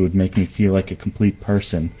grand would make me feel like a complete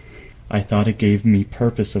person. I thought it gave me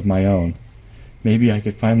purpose of my own. Maybe I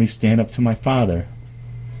could finally stand up to my father.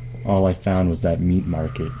 All I found was that meat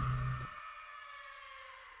market.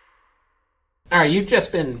 Alright, you've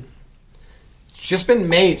just been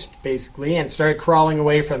mazed, basically, and started crawling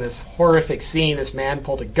away from this horrific scene. This man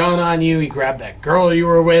pulled a gun on you, he grabbed that girl you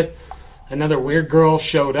were with, another weird girl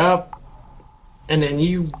showed up, and then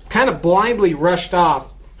you kind of blindly rushed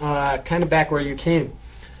off, kind of back where you came.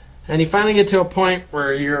 And you finally get to a point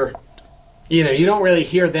where you don't really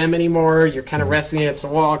hear them anymore, you're kind of resting against the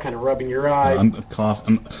wall, kind of rubbing your eyes. I'm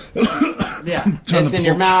coughing. Yeah, it's in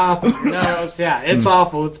your mouth, your nose, yeah, it's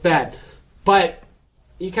awful, it's bad. But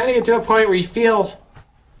you kind of get to a point where you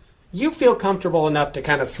feel comfortable enough to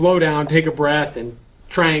kind of slow down, take a breath, and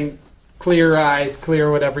try and clear your eyes,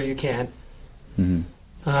 clear whatever you can.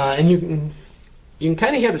 Mm-hmm. And you can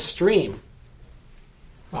kind of hear the stream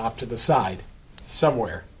off to the side,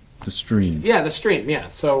 somewhere. The stream? Yeah, the stream, yeah.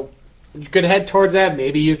 So you could head towards that.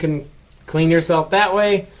 Maybe you can clean yourself that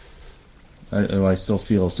way. I still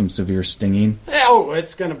feel some severe stinging. Oh,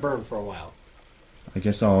 it's going to burn for a while. I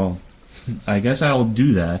guess I'll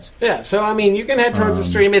do that. Yeah, so, I mean, you can head towards the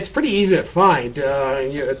stream. It's pretty easy to find.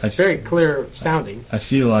 It's very clear sounding. I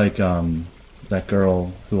feel like that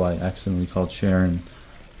girl who I accidentally called Sharon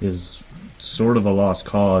is sort of a lost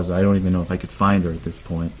cause. I don't even know if I could find her at this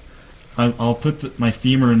point. I'll put my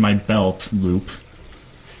femur in my belt loop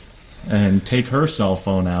and take her cell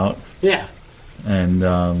phone out. Yeah. And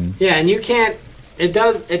yeah, and you can't. It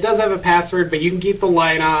does have a password, but you can keep the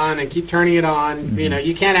light on and keep turning it on. Mm-hmm.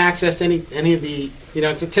 You can't access any of the.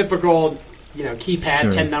 It's a typical keypad,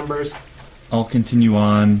 sure. 10 numbers. I'll continue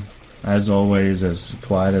on as always, as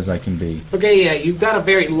quiet as I can be. Okay, yeah, you've got a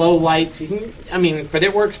very low light, so you can. But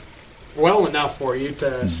it works well enough for you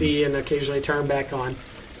to see and occasionally turn back on.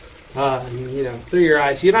 Through your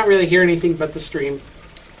eyes, you don't really hear anything but the stream.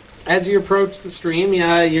 As you approach the stream,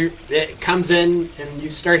 it comes in and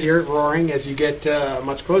you start hearing it roaring as you get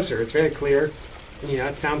much closer. It's very clear.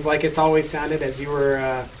 It sounds like it's always sounded as you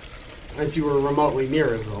were remotely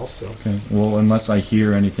near it also. Okay. Well, unless I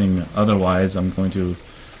hear anything otherwise, I'm going to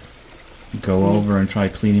go over and try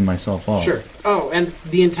cleaning myself off. Sure. Oh, and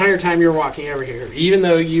the entire time you're walking over here, even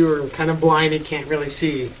though you were kind of blinded, can't really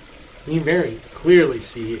see, you very clearly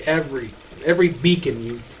see every beacon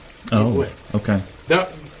you've lit. Okay. The,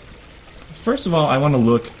 First of all, I want to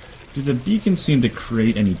look. Do the beacons seem to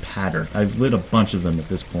create any pattern? I've lit a bunch of them at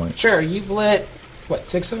this point. sure, you've lit,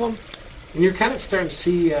 6 of them? And you're kind of starting to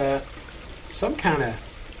see some kind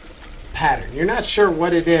of pattern. You're not sure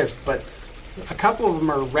what it is, but a couple of them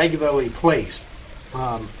are regularly placed.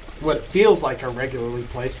 What it feels like are regularly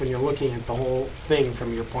placed when you're looking at the whole thing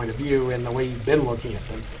from your point of view and the way you've been looking at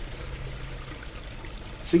them.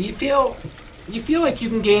 So you feel like you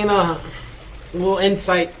can gain a little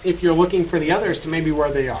insight if you're looking for the others to maybe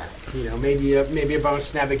where they are. You know, maybe a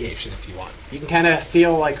bonus navigation if you want. You can kind of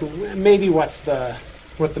feel like maybe what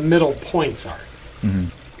the middle points are.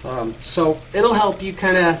 Mm-hmm. So it'll help you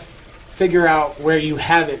kind of figure out where you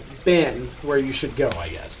haven't been, where you should go, I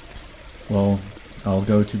guess. Well, I'll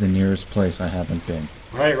go to the nearest place I haven't been.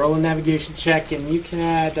 All right, roll a navigation check, and you can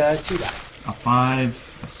add 2 die. A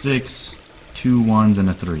 5, a 6, 2 1s, and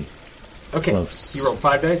a 3. Okay. Close. You rolled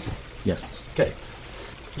 5 dice? Yes. Okay.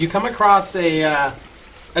 You come across a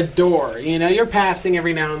door. You know, you're passing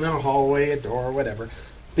every now and then, a hallway, a door, whatever.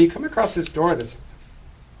 But you come across this door this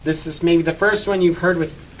is maybe the first one you've heard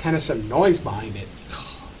with kind of some noise behind it.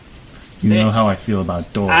 You know how I feel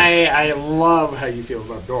about doors. I love how you feel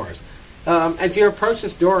about doors. As you approach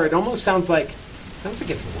this door, it almost sounds like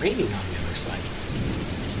it's raining on the other side.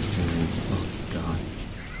 Oh,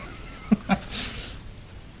 God.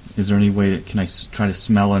 Is there any way, can I try to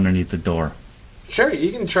smell underneath the door? Sure,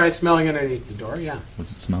 you can try smelling underneath the door, yeah.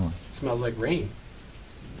 What's it smell like? It smells like rain.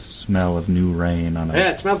 The smell of new rain on a...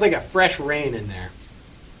 Yeah, it smells like a fresh rain in there.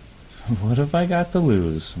 What have I got to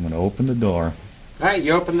lose? I'm going to open the door. All right,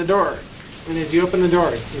 you open the door. And as you open the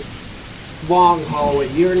door, it's this long hallway.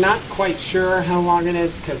 You're not quite sure how long it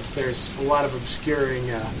is because there's a lot of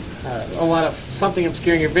something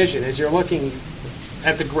obscuring your vision. As you're looking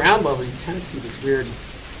at the ground level, you kind of see this weird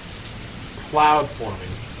cloud forming.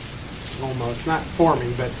 Almost. Not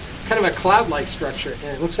forming, but kind of a cloud-like structure.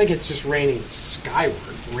 And it looks like it's just raining skyward.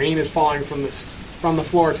 Rain is falling from the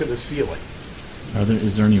floor to the ceiling.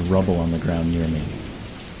 Is there any rubble on the ground near me?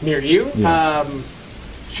 Near you? Yeah.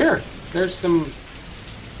 Sure. There's some,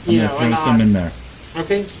 I'm going to throw some in there.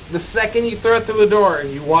 Okay. The second you throw it through the door,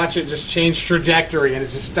 you watch it just change trajectory and it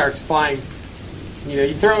just starts flying. You know,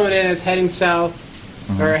 you throw it in, it's heading south,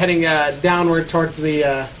 or heading downward towards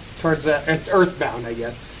it's earthbound, I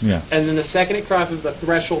guess. Yeah. And then the second it crosses the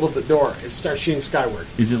threshold of the door, it starts shooting skyward.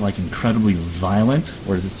 Is it like incredibly violent,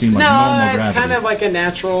 or does it seem like normal gravity? No, it's kind of like a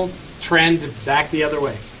natural trend back the other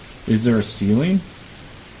way. Is there a ceiling?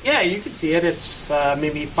 Yeah, you can see it. It's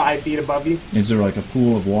maybe 5 feet above you. Is there like a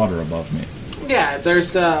pool of water above me? Yeah,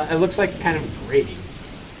 there's. It looks like kind of grating.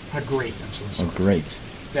 A grate of some sort. A grate.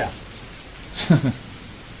 Yeah.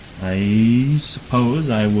 I suppose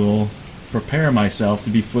I will prepare myself to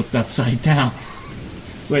be flipped upside down.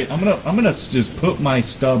 Wait, I'm gonna just put my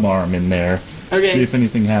stub arm in there. Okay. See if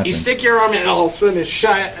anything happens. You stick your arm in, and all of a sudden it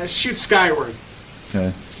shoots skyward.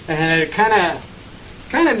 Okay. And it kind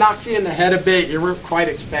of knocks you in the head a bit. You weren't quite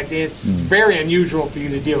expecting it. It's very unusual for you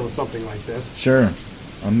to deal with something like this. Sure.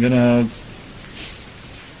 I'm gonna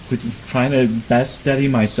trying to best steady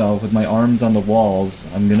myself with my arms on the walls.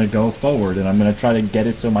 I'm gonna go forward and I'm gonna try to get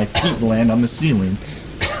it so my feet land on the ceiling.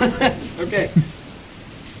 Okay.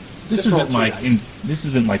 This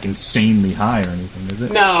isn't like insanely high or anything, is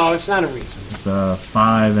it? No, it's not a reason. It's a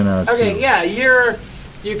 5 and a 2. Okay, yeah,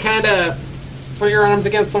 you kind of put your arms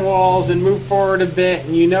against the walls and move forward a bit,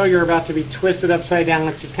 and you know you're about to be twisted upside down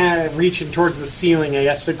as you're kind of reaching towards the ceiling, I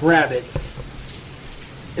guess, to grab it.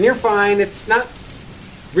 And you're fine. It's not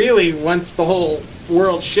really, once the whole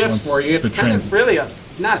world shifts for you, it's kind of really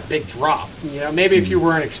not a big drop. You know, maybe if you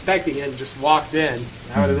weren't expecting it and just walked in,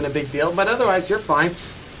 that would have been a big deal, but otherwise you're fine.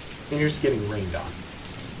 And you're just getting rained on.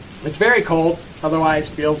 It's very cold, otherwise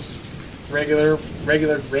feels regular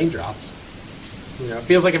raindrops. You know, it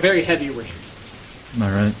feels like a very heavy rain. All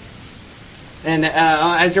right. And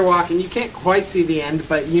as you're walking, you can't quite see the end,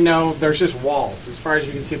 but you know there's just walls. As far as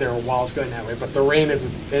you can see, there are walls going that way, but the rain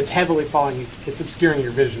it's heavily falling. It's obscuring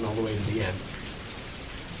your vision all the way to the end.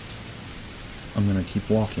 I'm going to keep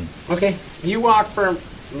walking. Okay. You walk for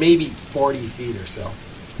maybe 40 feet or so.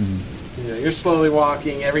 You know, you're slowly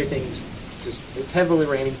walking, everything's it's heavily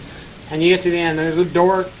raining, and you get to the end, there's a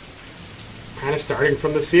door kind of starting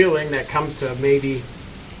from the ceiling that comes to maybe...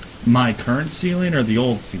 My current ceiling or the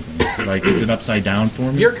old ceiling? Like, is it upside down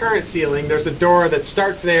for me? Your current ceiling, there's a door that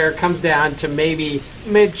starts there, comes down to maybe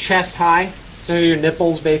mid-chest high, so your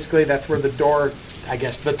nipples, basically, that's where the door I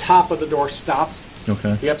guess the top of the door stops.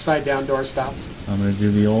 Okay. The upside down door stops. I'm going to do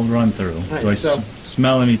the old run through. Right, Do I so-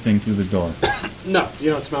 smell anything through the door? No, you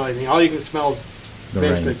don't smell anything. All you can smell is The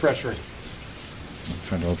basically rain. fresh rain. I'm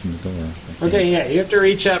trying to open the door. I can't. Okay, yeah, you have to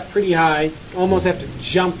reach up pretty high. Almost have to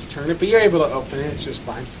jump to turn it, but you're able to open it. It's just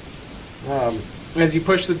fine. As you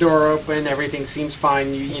push the door open, everything seems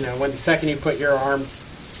fine. You know, when the second you put your arm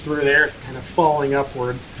through there, it's kind of falling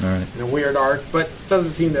upwards All right. in a weird arc, but it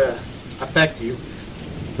doesn't seem to affect you.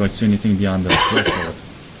 Do I see anything beyond the threshold?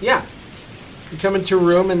 Yeah. You come into a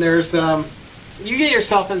room and there's, you get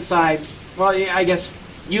yourself inside. Well, yeah, I guess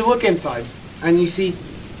you look inside and you see,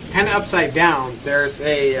 kind of upside down, there's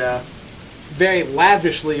a very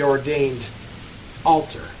lavishly ordained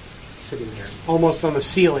altar sitting there, almost on the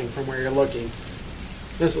ceiling from where you're looking.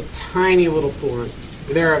 There's a tiny little pool.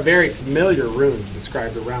 There are very familiar runes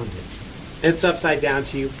inscribed around it. It's upside down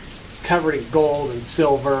to you, covered in gold and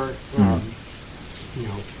silver. You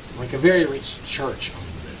know, like a very rich church on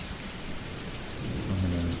this.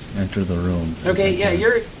 I'm going to enter the room. as Okay, I yeah, can.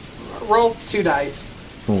 you're roll 2 dice.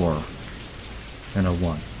 4 and a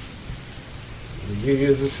 1. You can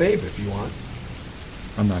use a save if you want.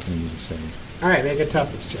 I'm not going to use a save. All right, make a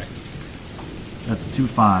toughness check. That's 2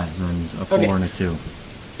 5s and a 4 Okay. and a 2.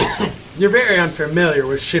 You're very unfamiliar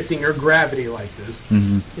with shifting your gravity like this.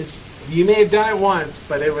 Mm-hmm. You may have done it once,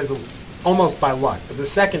 but it was almost by luck. But the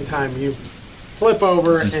second time, you flip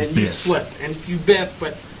over Just and you biff. slip and you biff,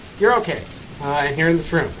 but you're okay. And you're in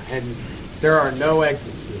this room, and there are no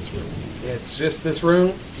exits to this room. It's just this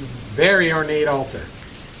room, very ornate altar,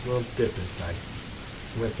 a little dip inside,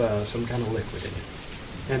 with some kind of liquid in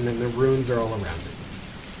it, and then the runes are all around it,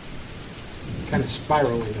 kind of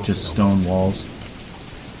spiraling. Off Just it stone almost. walls.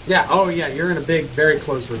 Yeah. Oh, yeah. You're in a big, very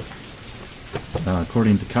closed room.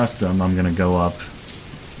 According to custom, I'm going to go up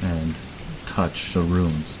and touch the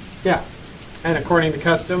runes. Yeah. And according to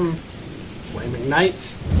custom, flame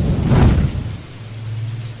ignites.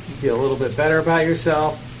 You feel a little bit better about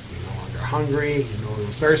yourself. You're no longer hungry. You're no longer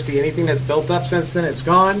thirsty. Anything that's built up since then is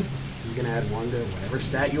gone. You can add 1 to whatever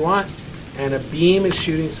stat you want. And a beam is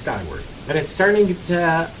shooting skyward. And it's starting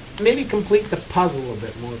to maybe complete the puzzle a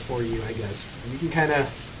bit more for you, I guess. You can kind of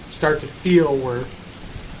start to feel where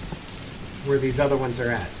these other ones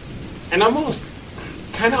are at. And almost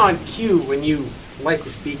kind of on cue when you light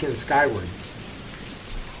this beacon skyward,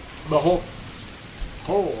 the whole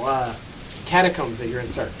catacombs that you're in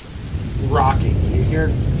start rocking. You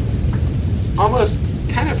hear almost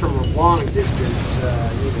kind of from a long distance,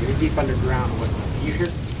 you're deep underground or whatnot. You hear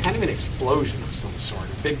kind of an explosion of some sort,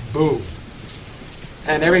 a big boom.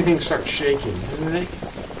 And everything starts shaking, and then it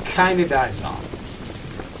kind of dies off.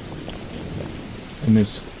 And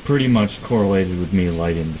this pretty much correlated with me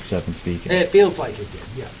lighting the 7th beacon. It feels like it did,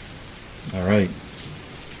 yes. All right.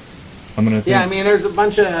 I'm going to think... Yeah, I mean, there's a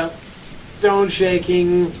bunch of stone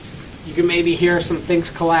shaking. You can maybe hear some things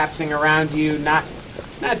collapsing around you. Not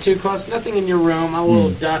too close. Nothing in your room. A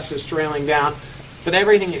little dust is trailing down. But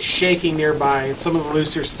everything is shaking nearby, and some of the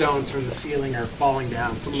looser stones from the ceiling are falling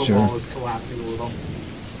down. Some of the Sure. wall is collapsing a little.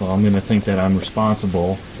 Well, I'm going to think that I'm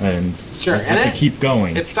responsible, and Sure, I have and to keep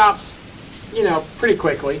going. It stops, pretty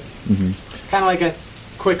quickly. Mhm. Kind of like a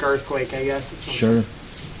quick earthquake, I guess. of some Sure.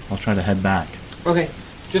 I'll try to head back. sort. Okay,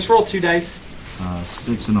 just roll 2 dice.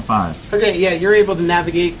 6 and a 5. Okay, yeah, you're able to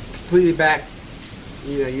navigate completely back.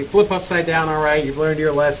 You flip upside down, all right. You've learned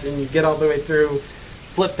your lesson. You get all the way through.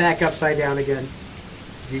 Flip back upside down again.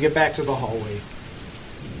 You get back to the hallway.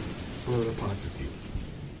 I'm going to pause with you.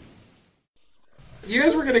 You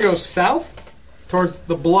guys were going to go south towards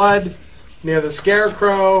the blood near the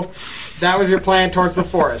scarecrow. That was your plan, towards the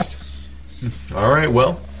forest. All right,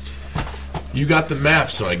 well, you got the map,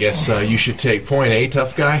 so I guess you should take point, eh,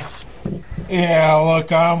 tough guy? Yeah,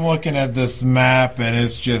 look, I'm looking at this map, and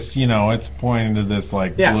it's just, it's pointing to this,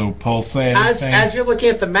 Yeah. blue pulsating thing. As you're looking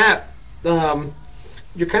at the map,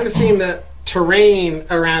 you're kind of seeing the terrain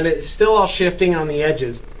around it is still all shifting on the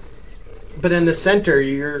edges, but in the center,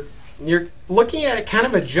 you're looking at it kind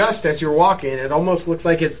of adjust as you're walking. It almost looks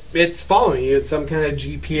like it's following you. It's some kind of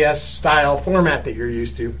GPS style format that you're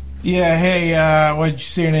used to. Yeah, hey, what'd you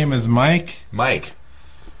say your name is, Mike? Mike.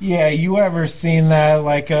 Yeah, you ever seen that,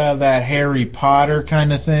 that Harry Potter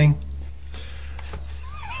kind of thing?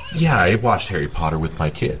 Yeah, I watched Harry Potter with my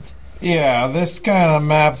kids. Yeah, this kind of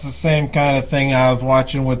map's the same kind of thing I was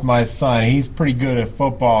watching with my son. He's pretty good at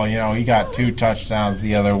football, he got 2 touchdowns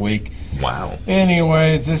the other week. Wow.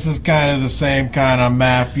 Anyways, this is kind of the same kind of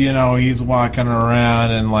map, he's walking around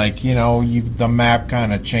and the map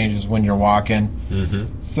kind of changes when you're walking.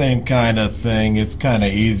 Mm-hmm. Same kind of thing. It's kind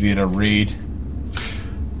of easy to read.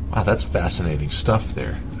 Wow, that's fascinating stuff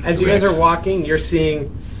there. As you guys are walking, you're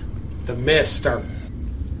seeing the mist start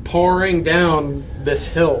pouring down this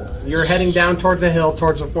hill. You're heading down towards the hill,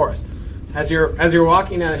 towards the forest. As you're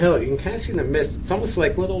walking down a hill, you can kind of see the mist. It's almost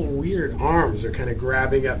like little weird arms are kind of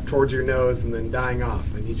grabbing up towards your nose and then dying off.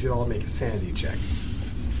 I need you all to make a sanity check.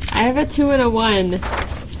 I have a 2 and a 1,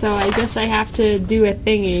 so I guess I have to do a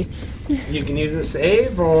thingy. You can use a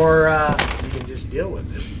save, or you can just deal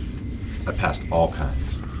with it. I passed all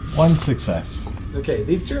kinds. 1 success. Okay,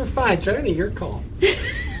 these two are fine. Johnny, your call.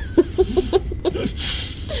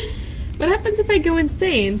 What happens if I go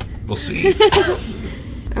insane? We'll see.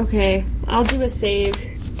 Okay, I'll do a save.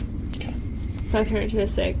 So I'll turn it to a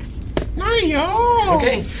 6.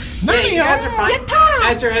 Okay. Yeah, you guys are fine.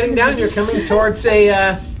 As you're heading down, you're coming towards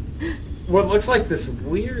a what looks like this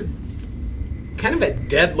weird, kind of a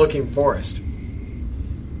dead-looking forest.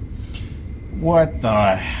 What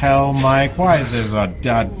the hell, Mike? Why is this a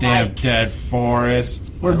goddamn dead forest?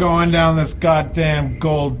 We're going down this goddamn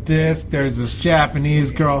gold disc. There's this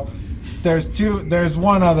Japanese girl. There's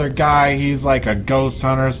one other guy. He's like a ghost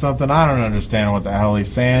hunter or something. I don't understand what the hell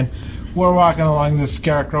he's saying. We're walking along this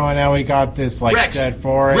scarecrow, and now we got this like dead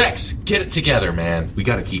forest. Rex, get it together, man. We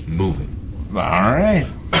got to keep moving. All right.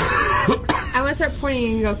 I want to start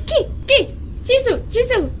pointing and go, ki,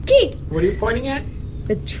 jisu, ki. What are you pointing at?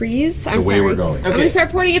 The trees? The way we're going. I'm going to start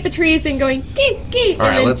pointing at the trees and going, ki. All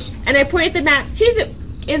right, let's... And I point at the map, jisu.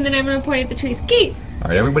 And then I'm going to point at the trees, ki. All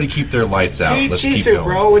right, everybody keep their lights out. Let's keep going.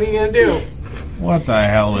 Bro, what are you going to do? What the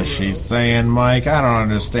hell is she saying, Mike? I don't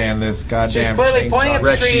understand this goddamn She's clearly pointing at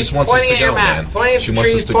the trees, she just wants pointing us to at your go, map. man. Pointing at She the wants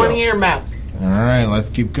us trees, to pointing go. at your map. All right, let's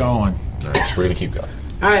keep going. All right, so we're going to keep going.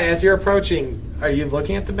 All right, as you're approaching, are you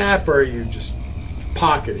looking at the map or are you just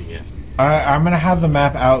pocketing it? I'm going to have the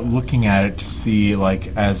map out looking at it to see,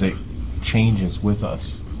 like, as it changes with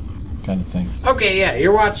us, kind of thing. Okay, yeah,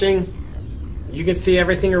 you're watching. You can see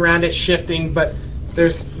everything around it shifting, but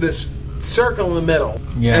there's this circle in the middle.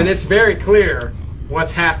 Yeah. And it's very clear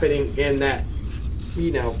what's happening in that,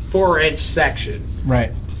 4-inch section.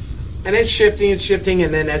 Right. And it's shifting,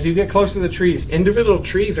 and then as you get close to the trees, individual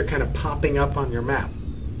trees are kind of popping up on your map.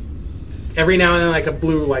 Every now and then, like a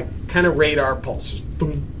blue, like, kind of radar pulse.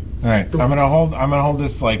 Boom. All right, I'm gonna hold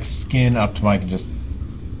this like skin up to Mike and just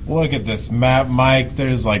look at this map, Mike.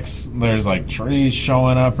 There's like trees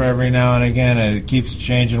showing up every now and again, and it keeps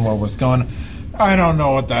changing where what's going. I don't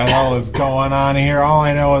know what the hell is going on here. All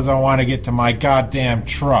I know is I want to get to my goddamn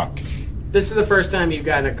truck. This is the first time you've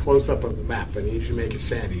gotten a close up of the map, and you should make a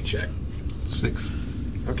sanity check. 6.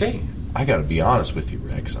 Okay. I got to be honest with you,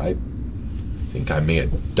 Rex. I think I may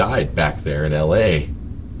have died back there in L.A.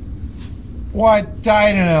 What?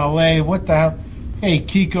 Died in L.A.? What the hell? Hey,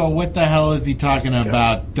 Kiko, what the hell is he talking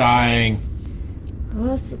about dying?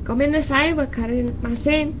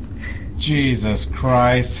 Jesus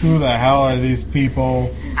Christ, who the hell are these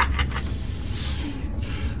people?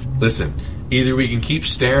 Listen, either we can keep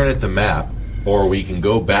staring at the map, or we can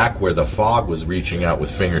go back where the fog was reaching out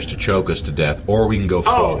with fingers to choke us to death, or we can go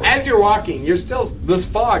forward. As you're walking, this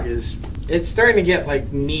fog it's starting to get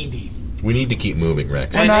like knee deep. We need to keep moving,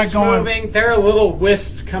 Rex. We're not it's going- moving. There are little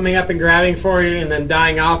wisps coming up and grabbing for you, and then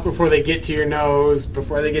dying off before they get to your nose,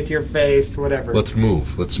 before they get to your face, whatever. Let's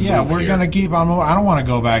move. Yeah, we're gonna keep on moving. I don't want to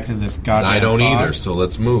go back to this goddamn I don't fog. either, so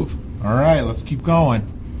let's move. All right, let's keep going.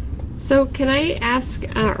 So can I ask,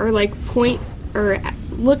 or like point, or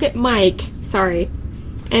look at Mike,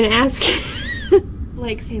 and ask,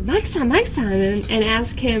 like say, Mike-san, and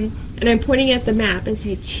ask him, and I'm pointing at the map and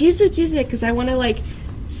say, Chizu, because I want to like,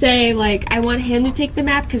 say, like, I want him to take the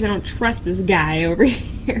map because I don't trust this guy over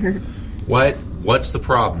here. What's the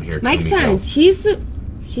problem here, Mike-san, Kumiko?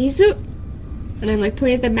 Chizu. And I'm, like,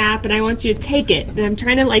 pointing at the map, and I want you to take it. And I'm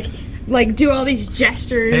trying to, like do all these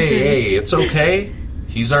gestures. Hey, it's okay.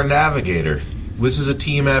 He's our navigator. This is a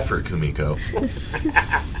team effort, Kumiko.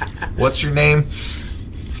 What's your name?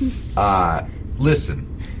 Listen.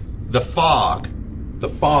 The fog.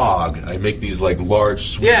 I make these, like, large,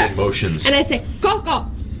 sweeping motions. And I say, go.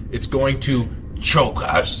 It's going to choke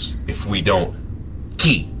us if we don't.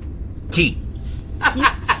 Ki. Kitsukete.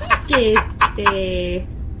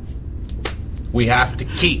 We have to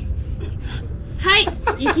keep. Hai,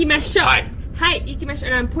 ikimashou. Hi. Hi, ikimashou.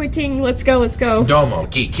 And I'm pointing, let's go. Domo.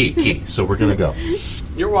 Ki. So we're going to go.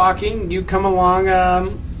 You're walking, you come along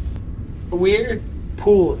a weird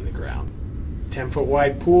pool in the ground. 10-foot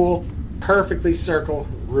wide pool, perfectly circle,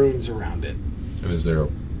 runes around it. And is there a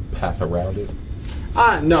path around it?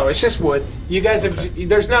 No, it's just woods. You guys have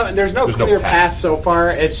there's no clear path so far.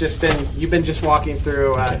 It's just you've been just walking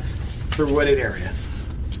through through wooded area.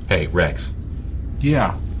 Hey, Rex.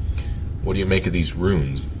 Yeah. What do you make of these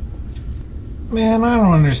runes? Man, I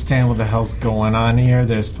don't understand what the hell's going on here.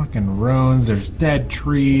 There's fucking ruins, there's dead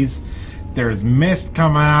trees, there's mist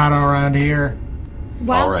coming out around here.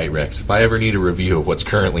 Well, All right, Rex. If I ever need a review of what's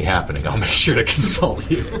currently happening, I'll make sure to consult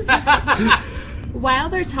you. while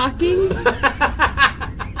they're talking,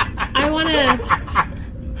 I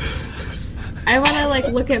wanna like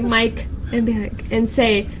look at Mike and be like, and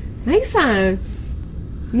say, Mike-san,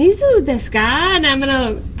 mizu desu ka? And I'm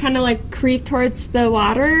gonna kind of like creep towards the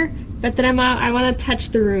water, but then I want to touch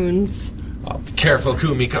the runes. Oh, be careful,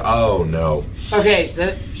 Kumiko. Oh, no. Okay,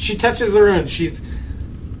 so she touches the ruins.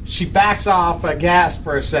 She backs off, aghast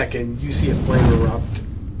for a second. You see a flame erupt.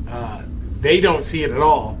 They don't see it at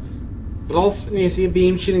all. But all of a sudden you see a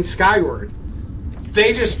beam shooting skyward.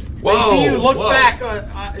 They see you look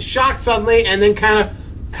back, shocked suddenly, and then kind of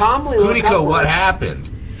calmly look Kuniko, upwards. what happened?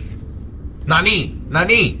 Nani?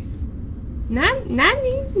 Nani?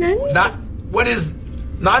 What is...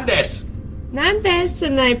 Nandes? Nandes,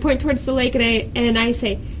 and I point towards the lake and I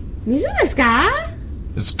say, mizu desu ka?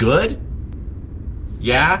 It's good?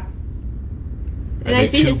 Yeah? And I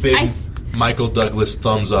make see two his, big Michael Douglas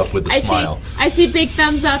thumbs up with a smile. I see big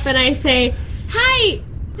thumbs up and I say, hi!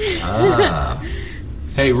 Ah.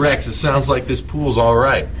 Hey, Rex, it sounds like this pool's all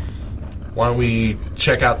right. Why don't we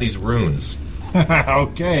check out these runes?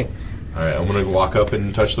 Okay. All right, I'm going to walk up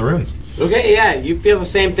and touch the runes. Okay, yeah, you feel the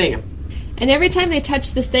same thing. And every time they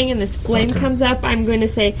touch this thing and this flame comes up, I'm going to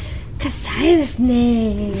say, kasai desu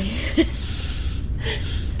ne.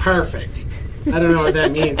 Perfect. I don't know what that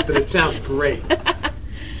means, but it sounds great.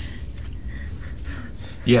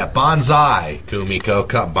 Yeah, bonsai, Kumiko.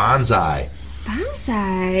 Bonsai.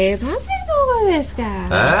 Bonsai dogo desu ka?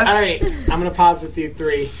 Huh? All right, I'm going to pause with you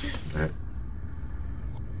three.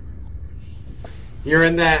 You're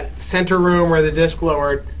in that center room where the disc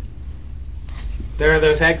lowered. There are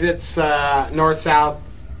those exits north, south,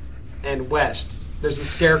 and west. There's a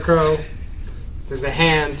scarecrow. There's a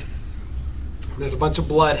hand. There's a bunch of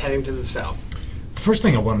blood heading to the south. The first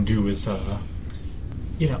thing I want to do is,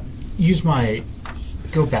 use my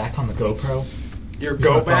go back on the GoPro. Your Use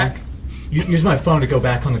go my back? phone. Use my phone to go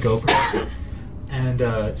back on the GoPro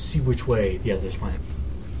and see which way the others went.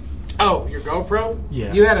 Oh, your GoPro?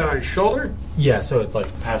 Yeah. You had it on your shoulder? Yeah, so it's like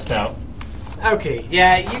passed out. Okay,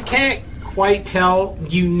 yeah, you can't quite tell.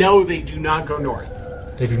 You know they do not go north.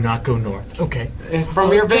 They do not go north. Okay. And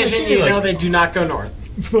from your Can I vision, see, you like, know they do not go north.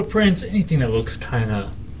 footprints, anything that looks kind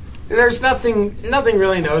of... There's nothing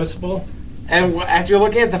really noticeable. And as you're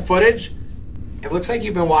looking at the footage, it looks like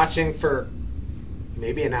you've been watching for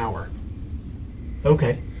maybe an hour.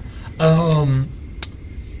 Okay.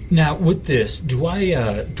 Now, with this, do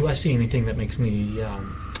I see anything that makes me,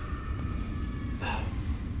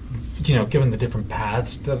 given the different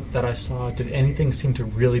paths that I saw, did anything seem to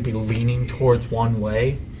really be leaning towards one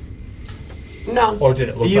way? No. Or did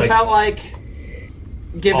it look you like... felt like,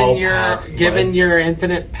 all paths given led? your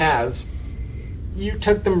infinite paths, you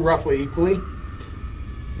took them roughly equally.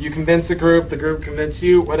 You convinced the group convinced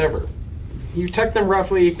you, whatever. You took them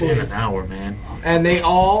roughly equally. In an hour, man. And they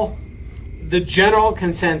all... The general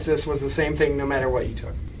consensus was the same thing no matter what you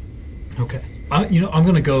took. Okay. I'm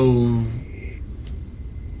going to go...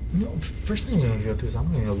 first thing I'm going to go do is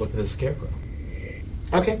I'm going to go look at the scarecrow.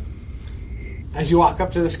 Okay. As you walk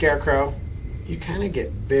up to the scarecrow, you kind of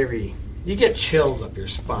get you get chills up your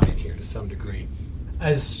spine here to some degree.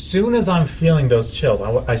 As soon as I'm feeling those chills,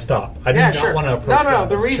 I stop. I do not want to approach No.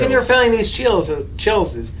 The those reason chills. you're feeling these chills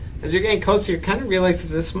is as you're getting closer, you kind of realize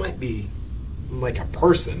that this might be like a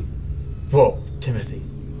person. Whoa, Timothy.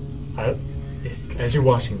 As you're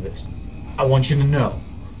watching this, I want you to know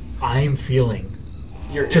I am feeling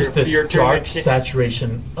this dark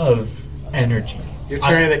saturation of energy. You're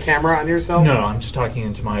turning the camera on yourself? No, I'm just talking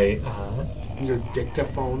into my... your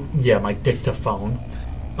dictaphone? Yeah, my dictaphone.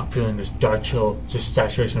 I'm feeling this dark chill, just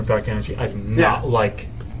saturation of dark energy. I do not like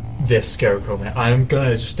this scarecrow, man. I'm going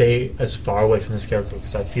to stay as far away from the scarecrow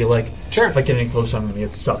because I feel like if I get any closer, I'm going to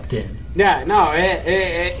get sucked in. Yeah, no,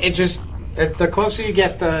 it just... The closer you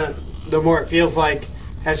get, the more it feels like,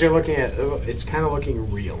 as you're looking at it, it's kind of looking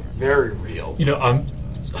real. Very real.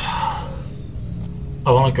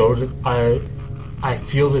 I want to go to... I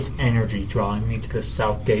feel this energy drawing me to the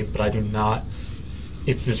south gate, but I do not...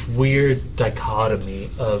 It's this weird dichotomy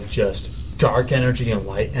of just dark energy and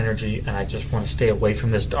light energy, and I just want to stay away from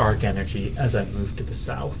this dark energy as I move to the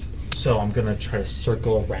south. So I'm going to try to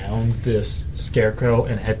circle around this scarecrow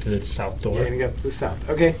and head to the south door. You're going to go to the south.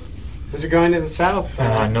 Okay. As you're going to the south...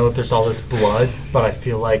 I know that there's all this blood, but I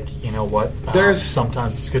feel like, you know what?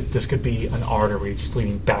 Sometimes this could be an artery just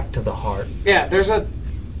leading back to the heart. Yeah, there's a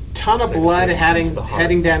ton of blood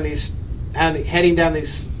heading down this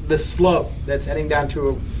this slope that's heading down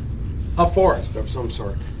to a forest of some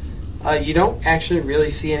sort. You don't actually really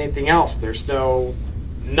see anything else. There's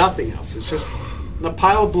nothing else. It's just a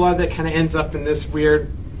pile of blood that kind of ends up in this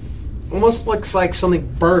weird, almost looks like something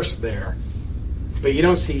burst there. But you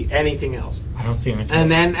don't see anything else. I don't see anything And else.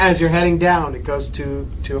 then as you're heading down, it goes to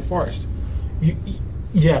a forest.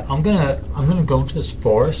 Yeah, I'm gonna go into this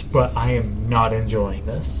forest, but I am not enjoying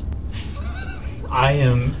this. I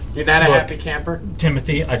am. You're not a look, happy camper?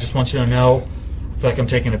 Timothy, I just want you to know, I feel like I'm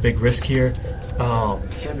taking a big risk here.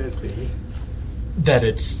 Timothy. That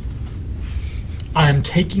I'm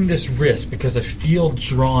taking this risk because I feel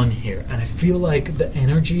drawn here, and I feel like the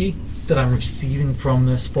energy that I'm receiving from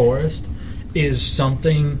this forest is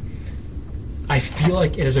something. I feel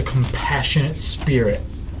like it is a compassionate spirit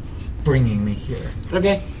bringing me here.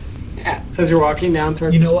 Okay. Yeah, as you're walking down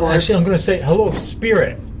towards You this know what? forest. Actually, I'm going to say, hello,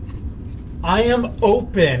 spirit. I am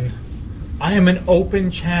open. I am an open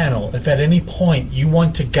channel. If at any point you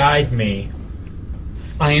want to guide me,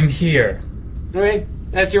 I am here. Okay.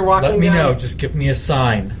 As you're walking Let me down, know. Just give me a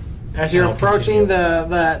sign. as you're I'll approaching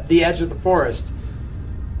continue. the edge of the forest,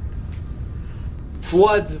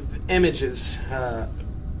 floods of images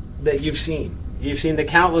that you've seen. You've seen the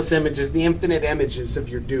countless images, the infinite images of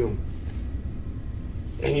your doom.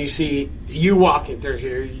 And you see you walking through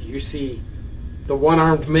here. You see the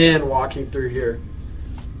one-armed man walking through here.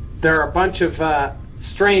 There are a bunch of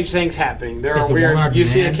strange things happening. There Is are the weird. one-armed You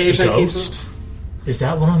see man occasionally a cases. ghost? Is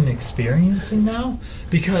that what I'm experiencing now?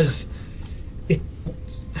 Because it.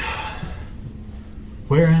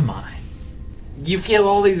 Where am I? You feel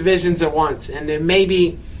all these visions at once, and then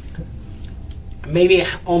maybe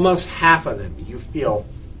almost half of them you feel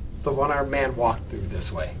the one-armed man walk through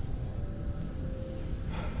this way.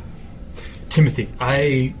 Timothy,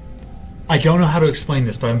 I don't know how to explain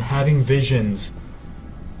this, but I'm having visions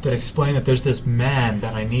that explain that there's this man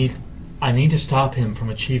that I need to stop him from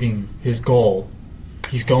achieving his goal.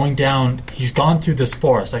 He's going down, he's gone through this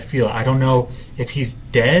forest, I feel. I don't know if he's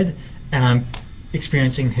dead and I'm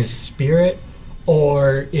experiencing his spirit,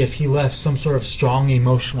 or if he left some sort of strong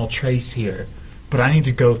emotional trace here. But I need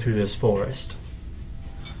to go through this forest.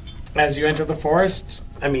 As you enter the forest,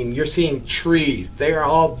 I mean, you're seeing trees. They are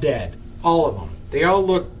all dead. All of them. They all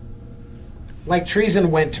look like trees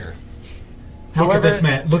in winter. Look at this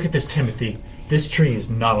man. Look at this Timothy. This tree is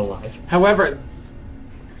not alive. However,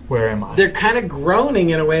 Where am I? they're kind of groaning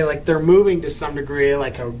in a way, like they're moving to some degree,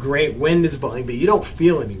 like a great wind is blowing, but you don't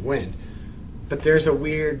feel any wind. But there's a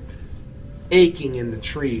weird aching in the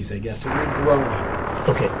trees, I guess, a weird groaning.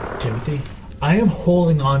 Okay, Timothy, I am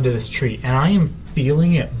holding on to this tree, and I am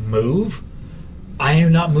feeling it move. I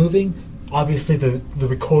am not moving. Obviously, the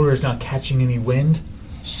recorder is not catching any wind.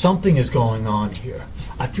 Something is going on here.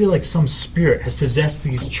 I feel like some spirit has possessed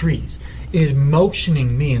these trees. It is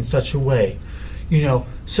motioning me in such a way,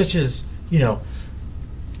 such as,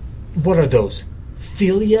 what are those?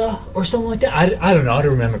 Philia or something like that? I don't know. I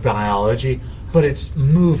don't remember biology. But it's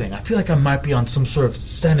moving. I feel like I might be on some sort of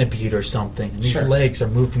centipede or something. And these Sure. legs are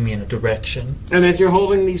moving me in a direction. And as you're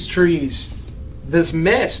holding these trees, this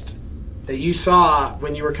mist that you saw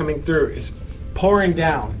when you were coming through is pouring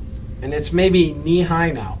down. And it's maybe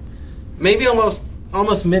knee-high now. Maybe almost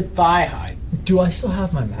mid-thigh high. Do I still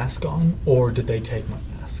have my mask on, or did they take my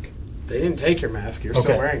mask? They didn't take your mask. You're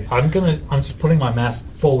still wearing it. I'm just putting my mask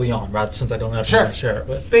fully on, rather since I don't have Sure. to share it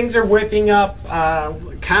with. Things are whipping up,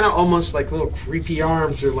 kind of almost like little creepy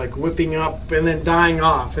arms are like whipping up and then dying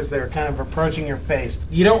off as they're kind of approaching your face.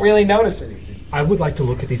 You don't really notice anything. I would like to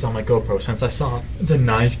look at these on my GoPro, since I saw the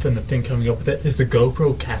knife and the thing coming up with it. Is the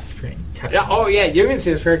GoPro capturing? Yeah. Oh, yeah. You can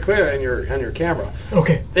see this very clearly on your camera.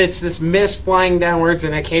 Okay. It's this mist flying downwards,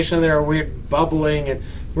 and occasionally there are weird bubbling and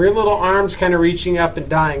weird little arms kind of reaching up and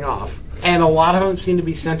dying off. And a lot of them seem to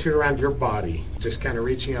be centered around your body, just kind of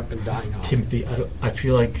reaching up and dying off. Timothy, I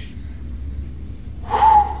feel like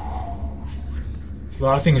there's a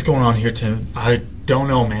lot of things going on here, Tim. I don't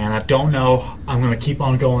know, man. I don't know. I'm going to keep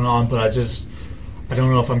on going on, but I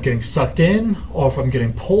don't know if I'm getting sucked in, or if I'm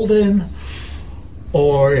getting pulled in,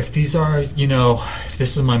 or if these are, if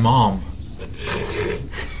this is my mom.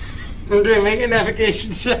 Okay, make a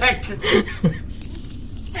navigation check.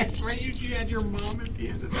 That's why you had your mom at the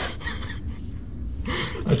end of that.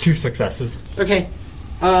 2 successes. Okay,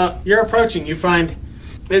 you're approaching. You find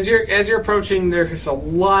as you're approaching, there's a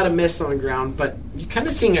lot of mist on the ground, but you're kind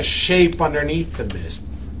of seeing a shape underneath the mist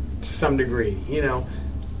to some degree.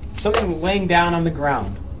 Something laying down on the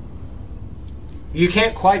ground. You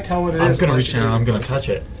can't quite tell what it is. I'm going to unless reach you down and I'm do going to touch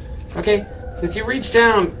it. Okay, as you reach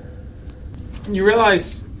down, you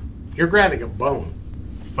realize you're grabbing a bone.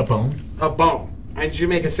 A bone? A bone. And you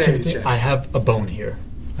make a sanity Timothy, check. I have a bone here.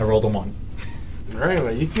 I rolled a 1. All right,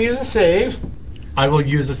 well, you can use a save. I will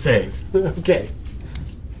use a save. Okay.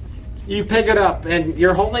 You pick it up, and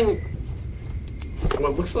you're holding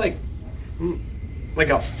what looks like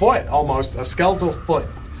a foot, almost, a skeletal foot.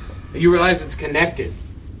 You realize it's connected.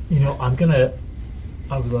 You know, I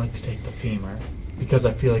would like to take the femur, because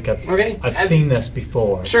I feel like I've seen this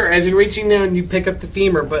before. Sure, as you're reaching down, you pick up the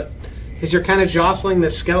femur, but as you're kind of jostling the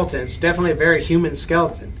skeleton, it's definitely a very human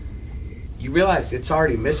skeleton. You realize it's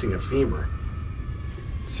already missing a femur.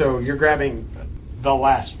 So you're grabbing the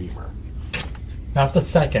last femur. Not the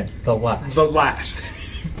second, the last. The last.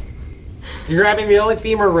 You're grabbing the only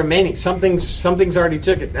femur remaining. Something's already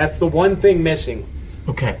took it. That's the one thing missing.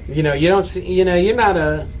 Okay. You know, you don't see. You know, you're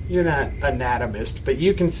not anatomist, but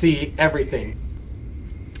you can see everything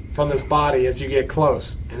from this body as you get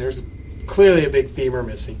close. And there's clearly a big femur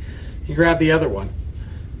missing. You grab the other one.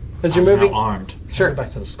 As you're moving, now armed. Sure. Go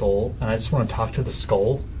back to the skull, and I just want to talk to the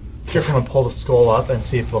skull. Just want to pull the skull up and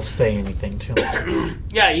see if it'll say anything to me.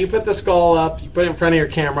 Yeah, you put the skull up. You put it in front of your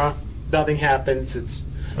camera. Nothing happens. It's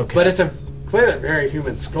okay. But it's a clearly very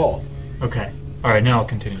human skull. Okay. All right. Now I'll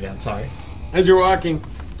continue down. Sorry. As you're walking,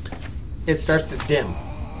 it starts to dim.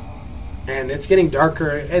 And it's getting darker.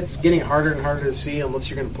 It's getting harder and harder to see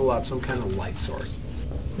unless you're going to pull out some kind of light source.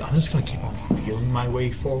 I'm just going to keep on feeling my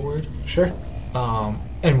way forward. Sure.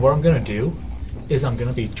 And what I'm going to do is I'm going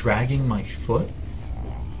to be dragging my foot.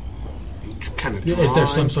 Kind of Is there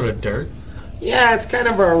some sort of dirt? Yeah, it's kind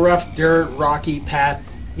of a rough dirt, rocky path.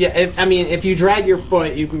 Yeah, if you drag your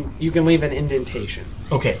foot, you can leave an indentation.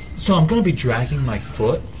 Okay, so I'm going to be dragging my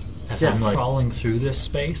foot as I'm like crawling through this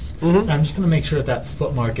space. Mm-hmm. And I'm just going to make sure that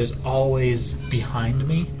foot mark is always behind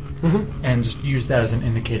me, and just use that as an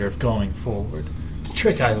indicator of going forward. It's a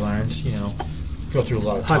trick I learned, go through a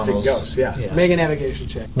lot of Hunting tunnels. ghosts, yeah. Make a navigation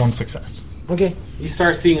check. 1 success. Okay. You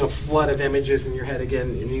start seeing a flood of images in your head again,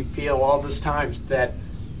 and you feel all this times that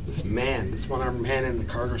this one-armed man in the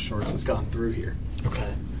cargo shorts has gone through here.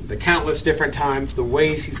 Okay. The countless different times, the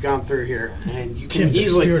ways he's gone through here, and you can Tim,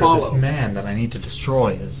 easily the spirit follow. of this man that I need to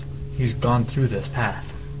destroy he's gone through this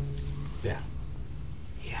path. Yeah.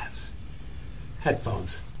 He has.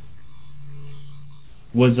 Headphones.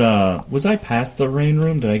 Was I past the rain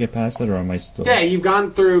room? Did I get past it, or am I still? Yeah, you've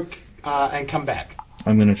gone through and come back.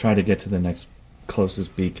 I'm gonna try to get to the next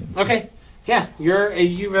closest beacon. Okay. Yeah,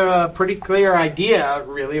 you have a pretty clear idea,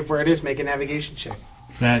 really, of where it is. Make a navigation check.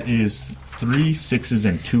 That is 3 6s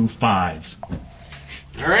and 2 5s.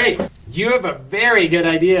 All right. You have a very good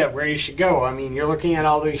idea of where you should go. I mean, you're looking at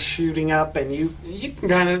all these shooting up, and you can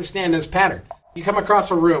kind of understand this pattern. You come across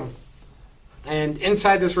a room, and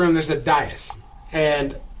inside this room there's a dais.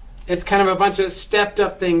 And it's kind of a bunch of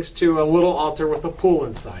stepped-up things to a little altar with a pool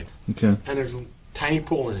inside. Okay. And there's a tiny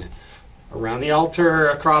pool in it. Around the altar,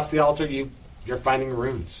 across the altar, you're finding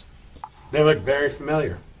runes. They look very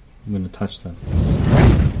familiar. I'm gonna touch them.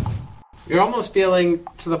 You're almost feeling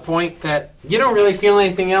to the point that you don't really feel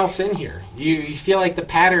anything else in here. You feel like the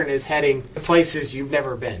pattern is heading to places you've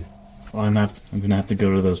never been. Well, I'm gonna have to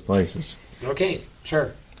go to those places. Okay,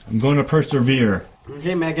 sure. I'm going to persevere.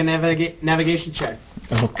 Okay, make a navigation check.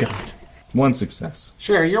 Oh God. 1 success.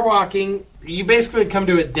 Sure, you're walking. You basically come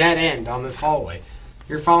to a dead end on this hallway.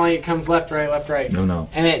 You're following, it comes left, right. No.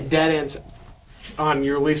 And it dead ends on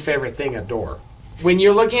your least favorite thing, a door. When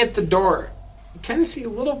you're looking at the door, you kind of see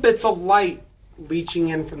little bits of light leaching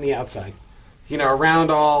in from the outside.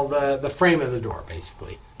 Around all the frame of the door,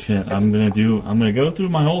 basically. Okay, I'm gonna go through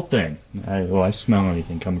my whole thing. I smell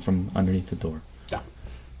anything coming from underneath the door. No.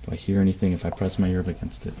 Do I hear anything if I press my ear up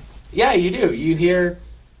against it? Yeah, you do. You hear,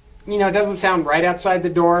 it doesn't sound right outside the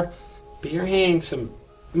door, but you're hearing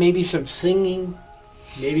maybe some singing,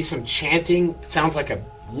 maybe some chanting. It sounds like a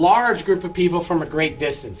large group of people from a great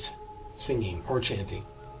distance singing or chanting.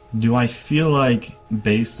 Do I feel like,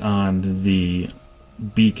 based on the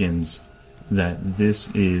beacons, that this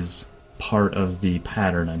is part of the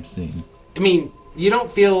pattern I'm seeing? I mean, you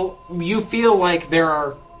feel like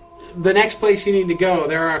the next place you need to go,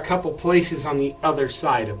 there are a couple places on the other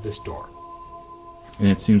side of this door. And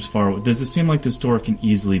it seems far away. Does it seem like this door can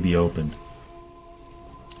easily be opened?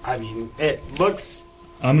 I mean, it looks...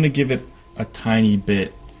 I'm going to give it a tiny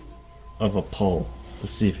bit of a pull to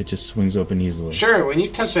see if it just swings open easily. Sure, when you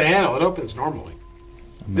touch the handle, it opens normally.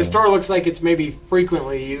 This door looks like it's maybe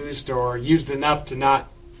frequently used or used enough to not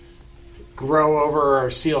grow over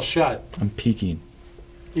or seal shut. I'm peeking.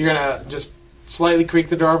 You're going to just slightly creak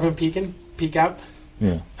the door open, peek out?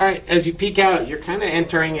 Yeah. All right, as you peek out, you're kind of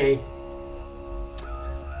entering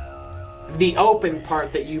the open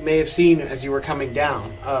part that you may have seen as you were coming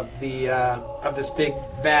down of this big,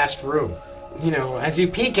 vast room. as you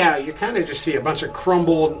peek out, you kind of just see a bunch of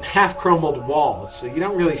half-crumbled walls. So you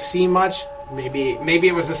don't really see much. Maybe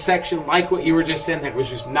it was a section like what you were just in that was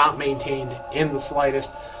just not maintained in the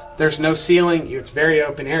slightest. There's no ceiling. It's very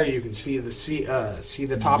open air. You can see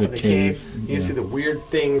the top of the cave. You can see the weird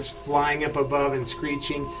things flying up above and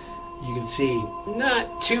screeching. You can see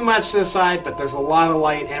not too much to the side, but there's a lot of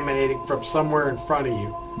light emanating from somewhere in front of you.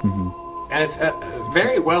 Mm-hmm. And it's a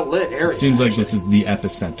very well lit area. It seems like this is the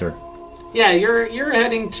epicenter. Yeah, you're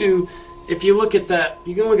heading to. If you look at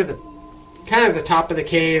you can look at the kind of the top of the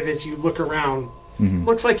cave as you look around. Mm-hmm.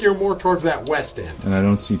 Looks like you're more towards that west end. And I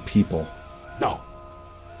don't see people. No.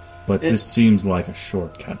 But this seems like a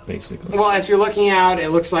shortcut, basically. Well, as you're looking out, it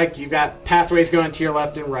looks like you've got pathways going to your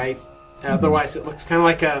left and right. Otherwise, it looks kind of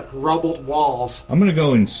like rubbled walls. I'm going to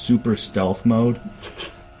go in super stealth mode.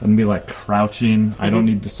 I'm going to be like crouching. I don't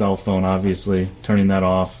need the cell phone, obviously. Turning that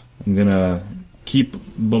off. I'm going to keep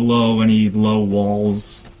below any low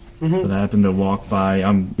walls that I happen to walk by.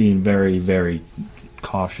 I'm being very, very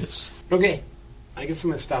cautious. Okay. I guess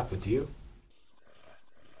I'm going to stop with you.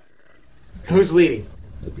 Who's leading?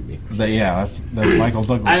 That'd be me. That's Michael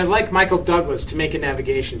Douglas. I would like Michael Douglas to make a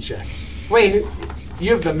navigation check. Wait,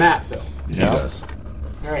 you have the map, though. Yeah. He does.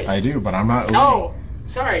 All right. I do, but I'm not... Oh,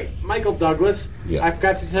 sorry. Michael Douglas. Yeah. I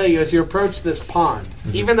forgot to tell you, as you approach this pond,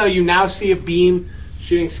 even though you now see a beam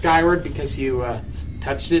shooting skyward because you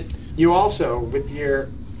touched it, you also, with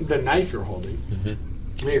the knife you're holding,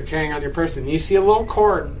 you're carrying on your person, you see a little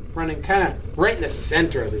cord running kind of right in the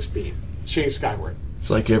center of this beam, shooting skyward. It's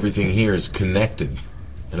like everything here is connected,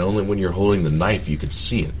 and only when you're holding the knife you can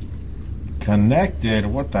see it. Connected?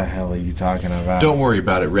 What the hell are you talking about? Don't worry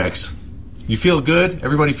about it, Rex. You feel good?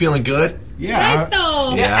 Everybody feeling good? Yeah.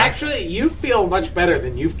 Yeah, actually, you feel much better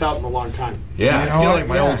than you've felt in a long time. Yeah, I feel like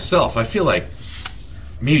my old self. I feel like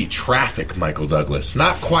maybe Traffic Michael Douglas.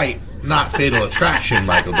 Not quite, not Fatal Attraction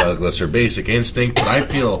Michael Douglas or Basic Instinct, but I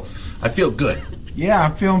feel good. Yeah,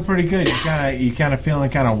 I'm feeling pretty good. You kind of feeling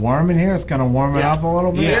kind of warm in here? It's kind of warming up a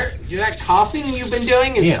little bit? Yeah. That coughing you've been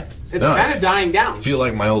doing, it's kind of dying down. I feel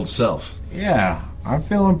like my old self. Yeah, I'm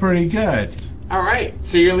feeling pretty good. All right,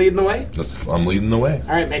 so you're leading the way? I'm leading the way.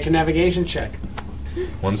 All right, make a navigation check.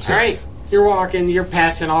 1-6. All right, you're walking, you're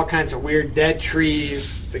passing all kinds of weird dead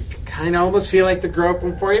trees that kind of almost feel like they're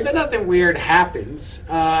groping for you, but nothing weird happens.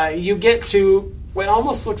 You get to what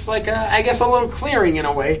almost looks like, a little clearing in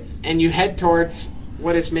a way, and you head towards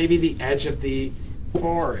what is maybe the edge of the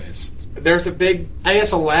forest. There's a big,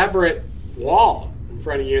 elaborate wall in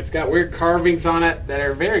front of you. It's got weird carvings on it that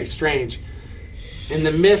are very strange. And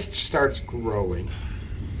the mist starts growing.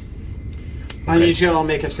 I need you to all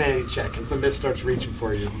make a sanity check as the mist starts reaching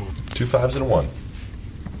for you more. 2 5s and a 1.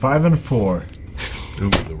 5 and 4. Ooh,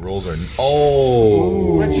 the rolls are...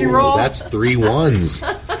 Oh! What'd you roll? That's 3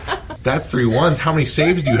 1s. That's 3 1s. How many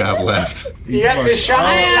saves do you have left? You got the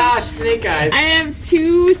shot snake eyes. I have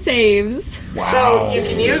 2 saves. Wow. So you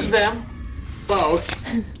can use them both.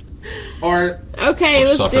 Or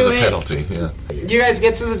let's suffer do the it. penalty. Yeah. you guys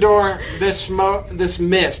get to the door. This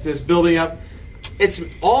mist is building up. It's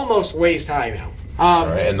almost waist high now. All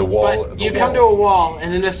right, and the wall. But you come to a wall,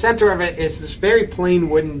 and in the center of it is this very plain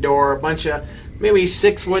wooden door. A bunch of maybe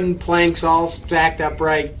 6 wooden planks all stacked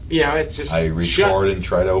upright. It's just. I reach shut. forward and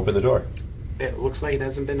try to open the door. It looks like it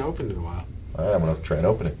hasn't been opened in a while. All right, I'm going to try and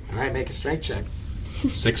open it. All right, make a strength check.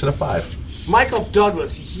 6 and a 5. Michael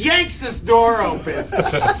Douglas yanks this door open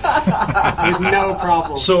with no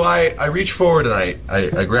problem. So I reach forward and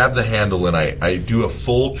I grab the handle and I do a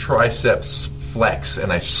full triceps flex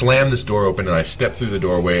and I slam this door open and I step through the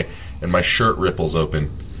doorway and my shirt ripples open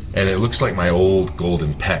and it looks like my old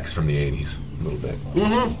golden pecs from the 80s a little bit.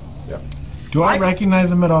 Mm-hmm. Yeah. Do I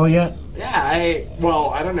recognize him at all yet? Yeah, I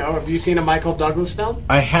don't know. Have you seen a Michael Douglas film?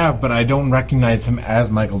 I have, but I don't recognize him as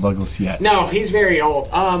Michael Douglas yet. No, he's very old.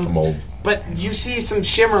 I'm old. But you see some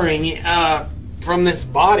shimmering from this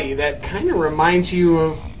body that kind of reminds you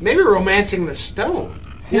of maybe Romancing the Stone.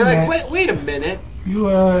 You're like, wait a minute. Do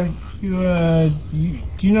you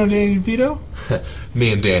know Danny DeVito?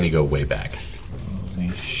 Me and Danny go way back.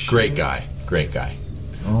 Great guy.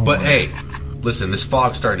 Oh but hey, listen, this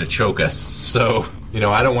fog's starting to choke us, so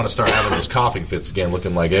I don't want to start having those coughing fits again,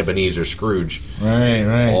 looking like Ebenezer Scrooge.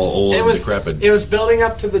 Right. All old and decrepit. It was building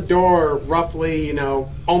up to the door, roughly,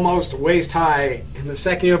 almost waist high. And the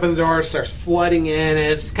second you open the door, it starts flooding in, and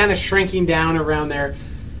it's kind of shrinking down around there,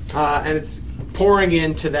 and it's pouring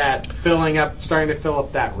into that, starting to fill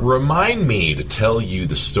up that room. Remind me to tell you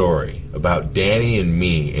the story about Danny and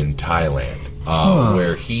me in Thailand.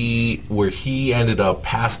 Where he ended up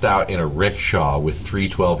passed out in a rickshaw with 3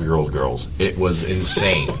 12-year-old girls. It was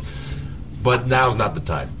insane. But now's not the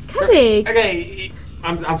time. 風 Okay,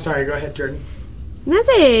 I'm sorry. Go ahead, Jordan. な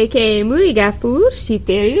ぜ煙が噴し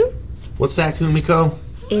ている What's that, Kumiko?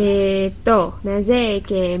 なぜ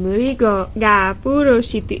煙が噴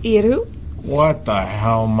している What the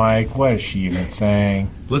hell, Mike? What is she even saying?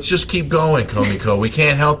 Let's just keep going, Kumiko. We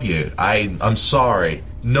can't help you. I'm sorry.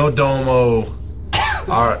 No domo.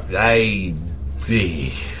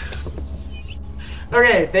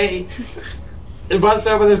 Okay, they bust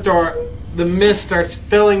open this door. The mist starts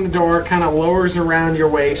filling the door, kind of lowers around your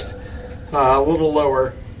waist, a little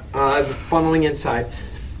lower, as it's funneling inside.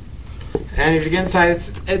 And as you get inside,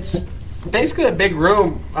 it's basically a big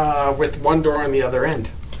room with one door on the other end.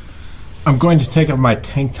 I'm going to take off my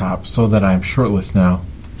tank top so that I'm shirtless now.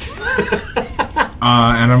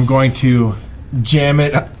 And I'm going to jam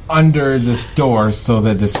it under this door so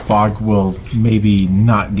that this fog will maybe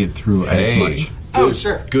not get through as much. Oh,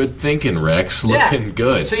 sure. Good thinking, Rex. Looking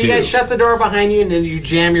good, So you too. guys shut the door behind you and then you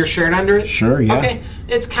jam your shirt under it? Sure, yeah. Okay.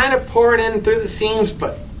 It's kind of pouring in through the seams,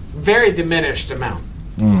 but very diminished amount.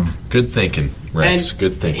 Good thinking, Rex.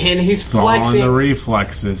 Good thinking. And he's It's all on flexing. the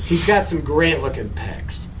reflexes. He's got some great-looking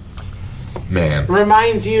pecs. Man.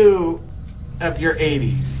 Reminds you of your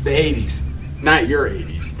 80s. The 80s. Not your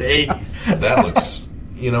 80s. The 80s. That looks...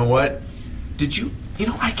 You know what? Did you... You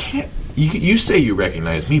know, I can't... You say you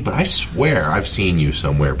recognize me, but I swear I've seen you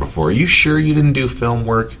somewhere before. Are you sure you didn't do film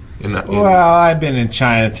work? Well, I've been in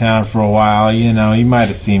Chinatown for a while. You know, you might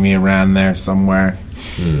have seen me around there somewhere.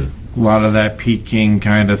 A lot of that Peking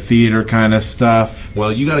kind of theater kind of stuff.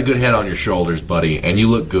 Well, you got a good head on your shoulders, buddy, and you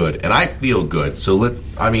look good, and I feel good. So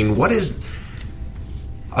what is...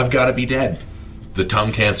 I've got to be dead. The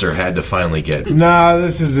tongue cancer had to finally get... No,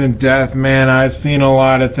 this isn't death, man. I've seen a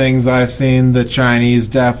lot of things. I've seen the Chinese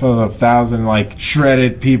death of 1,000,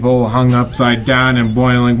 shredded people hung upside down in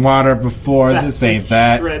boiling water before. This ain't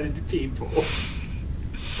that. Shredded people.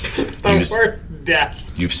 The worst death.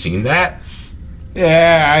 You've seen that?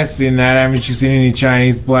 Yeah, I've seen that. Haven't you seen any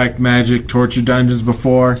Chinese black magic torture dungeons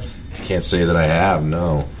before? Can't say that I have,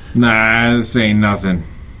 no. Nah, this ain't nothing.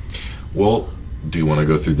 Well, do you want to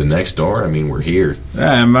go through the next door? I mean, we're here.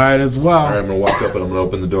 I might as well. All right, I'm going to walk up and I'm going to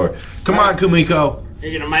open the door. Come on, Kumiko.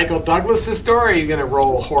 You're going to Michael Douglas this door, or are you going to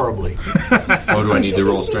roll horribly? Oh, do I need to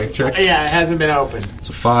roll a strength check? Yeah, it hasn't been opened. It's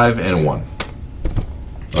a 5 and a 1.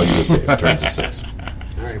 Oh, you get a save. It turns to 6.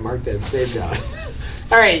 All right, mark that save down.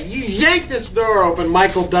 All right, you yank this door open,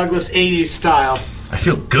 Michael Douglas 80s style. I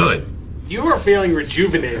feel good. You are feeling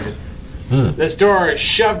rejuvenated. This door is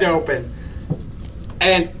shoved open,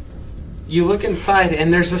 and you look inside,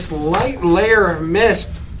 and there's this light layer of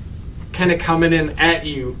mist kind of coming in at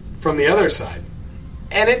you from the other side.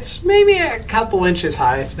 And it's maybe a couple inches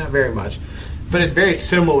high. It's not very much. But it's very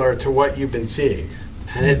similar to what you've been seeing.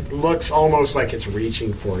 And it looks almost like it's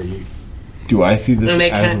reaching for you. Do I see this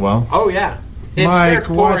as well? Oh, yeah. It Mike, starts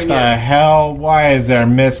what pouring the in. hell? Why is there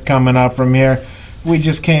mist coming up from here? We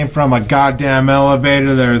just came from a goddamn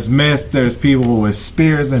elevator. There's mist. There's people with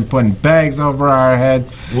spears and putting bags over our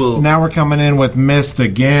heads. Well, now we're coming in with mist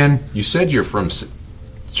again. You said you're from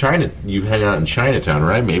China. You hang out in Chinatown,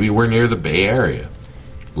 right? Maybe we're near the Bay Area.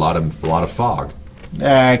 A lot of fog.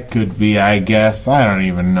 That could be, I guess. I don't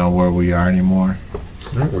even know where we are anymore.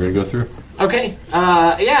 All right, we're going to go through. Okay.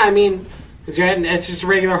 Yeah, I mean, it's just a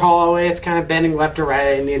regular hallway. It's kind of bending left or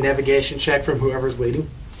right. I need a navigation check from whoever's leading.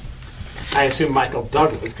 I assume Michael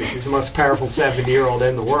Douglas, because he's the most powerful 70-year-old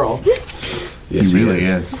in the world. Yes, he really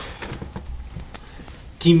is.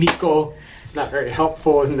 Kimiko is not very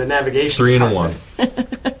helpful in the navigation. 3 and a 1.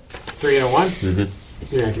 3 and a 1?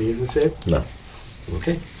 Mm-hmm. You're not going to use the save? No.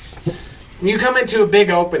 Okay. You come into a big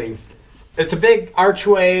opening. It's a big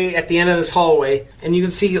archway at the end of this hallway, and you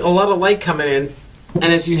can see a lot of light coming in.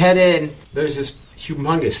 And as you head in, there's this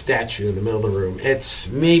humongous statue in the middle of the room. It's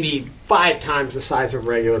maybe 5 times the size of a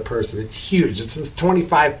regular person. It's huge. It's this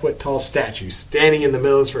 25-foot tall statue standing in the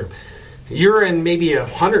middle of this room. You're in maybe a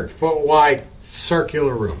 100-foot wide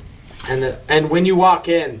circular room. And when you walk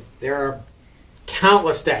in, there are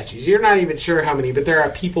countless statues. You're not even sure how many, but there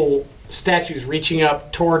are statues reaching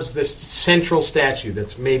up towards this central statue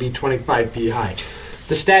that's maybe 25 feet high.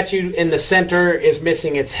 The statue in the center is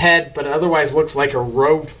missing its head, but otherwise looks like a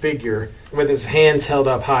robed figure with his hands held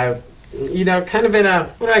up high. You know, kind of in a,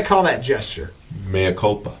 what do I call that gesture? Mea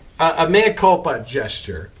culpa. A mea culpa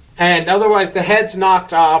gesture. And otherwise the head's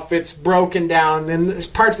knocked off, it's broken down,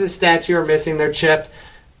 and parts of the statue are missing, they're chipped.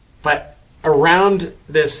 But around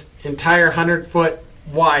this entire 100-foot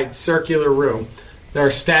wide circular room, there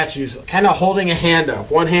are statues kind of holding a hand up,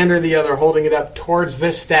 one hand or the other holding it up towards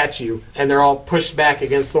this statue, and they're all pushed back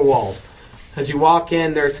against the walls. As you walk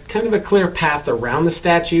in, there's kind of a clear path around the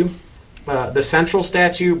statue, the central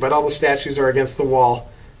statue, but all the statues are against the wall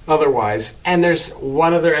otherwise. And there's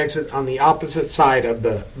one other exit on the opposite side of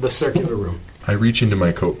the circular room. I reach into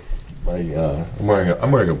my coat. I'm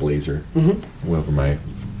wearing a blazer over my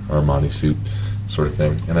Armani suit, sort of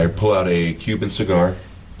thing. And I pull out a Cuban cigar,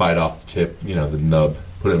 bite off the tip, the nub,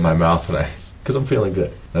 put it in my mouth, and because I'm feeling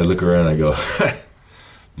good. I look around and I go,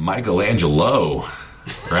 Michelangelo,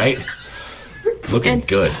 right? Looking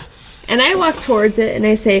good. And I walk towards it and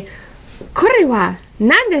I say, Korewa,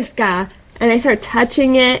 nan desu ka? And I start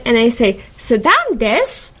touching it and I say, Sadan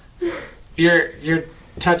desu? You're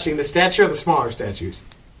touching the statue or the smaller statues?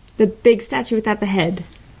 The big statue without the head.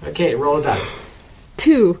 Okay, roll a die.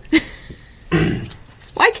 2.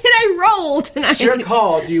 Why can't I roll tonight? It's your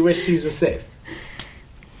call. Do you wish to use a save?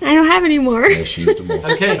 I don't have any more. Yeah, she used them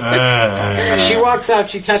all. Okay. She walks up,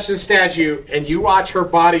 she touches the statue, and you watch her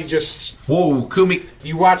body just... Whoa, Kumi.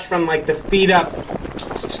 You watch from, the feet up.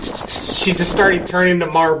 She just started turning to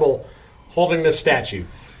marble, holding the statue.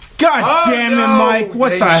 God damn it, Mike.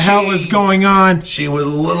 What the hell is going on? She was a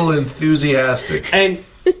little enthusiastic. And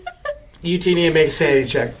you two need to make a sanity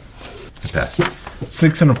check. Pass.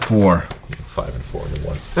 6 and a 4. 5 and 4 and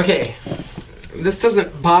 1. Okay. This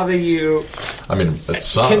doesn't bother you. I mean, it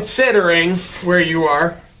sucks. Considering where you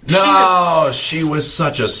are. No, she was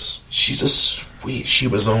such a... She's a sweet... She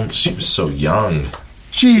was so young.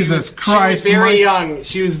 Jesus Christ. She was very young.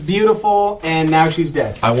 She was beautiful, and now she's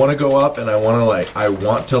dead. I want to go up, and I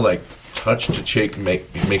want to touch to shake,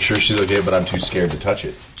 make sure she's okay, but I'm too scared to touch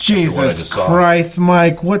it. Jesus Christ,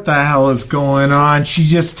 Mike, what the hell is going on? She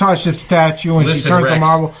just touched a statue and she turns the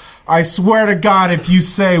marble. I swear to God, if you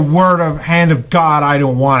say word of hand of God, I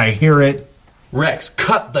don't want to hear it. Rex,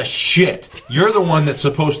 cut the shit. You're the one that's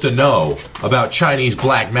supposed to know about Chinese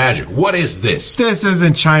black magic. What is this? This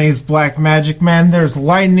isn't Chinese black magic, man. There's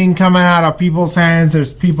lightning coming out of people's hands.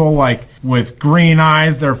 There's people with green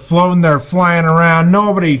eyes. They're floating. They're flying around.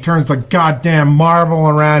 Nobody turns the goddamn marble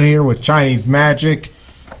around here with Chinese magic.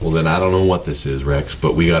 Well, then I don't know what this is, Rex,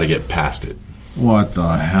 but we got to get past it. What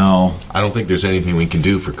the hell? I don't think there's anything we can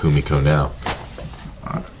do for Kumiko now.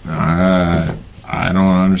 I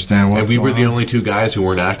don't understand what. And we were the only two guys who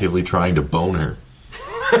weren't actively trying to bone her.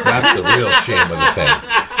 That's the real shame of the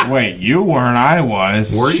thing. Wait, you weren't, I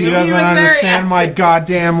was. Were you? She doesn't understand my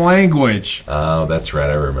goddamn language. Oh, that's right,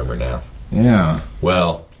 I remember now. Yeah.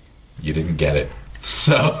 Well, you didn't get it.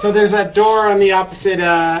 So there's that door on the opposite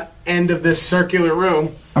end of this circular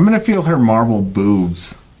room. I'm going to feel her marble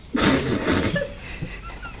boobs.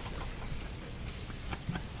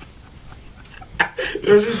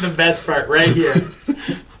 This is the best part right here.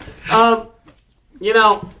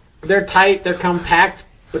 They're tight, they're compact,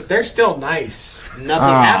 but they're still nice. Nothing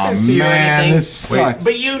happens to you or anything. This sucks.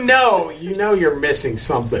 But you know you're missing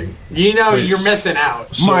something. You're missing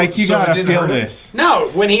out. Mike, you gotta feel this. No,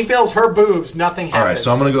 when he feels her boobs, nothing happens. All right,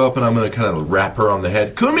 so I'm going to go up and I'm going to kind of wrap her on the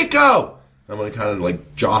head. Kumiko! I'm going to kind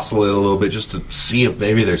of jostle it a little bit just to see if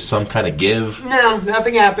maybe there's some kind of give. No,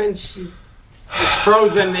 nothing happens. It's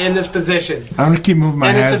frozen in this position. I'm going to keep moving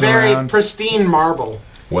my hands around. And it's a very pristine marble.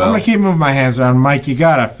 Well, I'm going to keep moving my hands around. Mike, you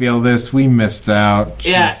got to feel this. We missed out.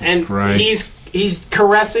 Yeah, Jesus and Christ. he's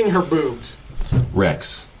caressing her boobs.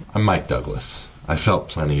 Rex, I'm Mike Douglas. I felt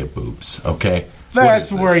plenty of boobs, okay?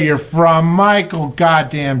 That's where you're from, Michael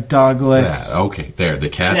goddamn Douglas. Yeah, okay, there. The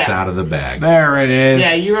cat's out of the bag. There it is.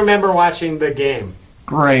 Yeah, you remember watching The Game.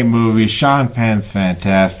 Great movie. Sean Penn's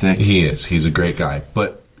fantastic. He is. He's a great guy.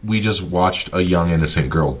 But we just watched a young, innocent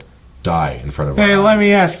girl die in front of us. Hey, let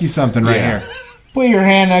me ask you something right here. Put your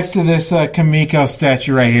hand next to this Kumiko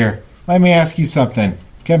statue right here. Let me ask you something.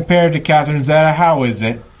 Compared to Catherine Zeta, how is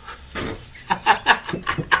it?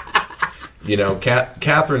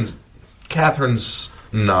 Catherine's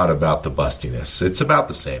not about the bustiness. It's about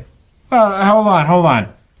the same. Well, hold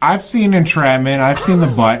on. I've seen Entrapment. I've seen the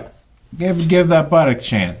butt. Give that butt a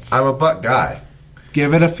chance. I'm a butt guy.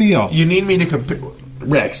 Give it a feel. You need me to compare...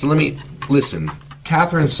 Rex, listen.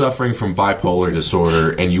 Catherine's suffering from bipolar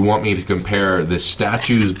disorder, and you want me to compare this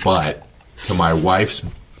statue's butt to my wife's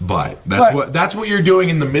butt. That's what you're doing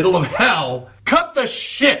in the middle of hell. Cut the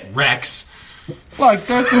shit, Rex! Look,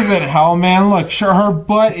 this isn't hell, man. Look, sure, her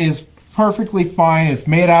butt is perfectly fine. It's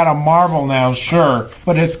made out of marble now, sure.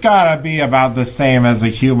 But it's gotta be about the same as a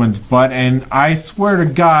human's butt. And I swear to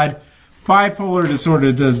God, bipolar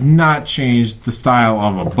disorder does not change the style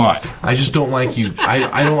of a butt. I just don't like you.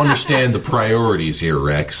 I don't understand the priorities here,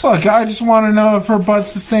 Rex. Look, I just want to know if her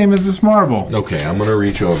butt's the same as this marble. Okay, I'm going to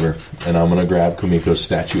reach over, and I'm going to grab Kumiko's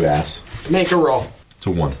statue ass. Make a roll. It's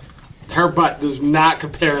a 1. Her butt does not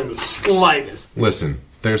compare in the slightest. Listen,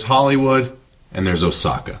 there's Hollywood, and there's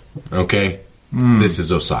Osaka. Okay? This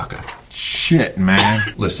is Osaka. Shit,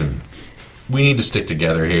 man. Listen, we need to stick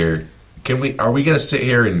together here. Are we going to sit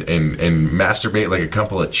here and masturbate like a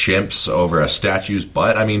couple of chimps over a statue's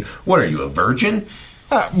butt? I mean, what are you, a virgin?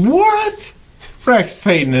 What? Rex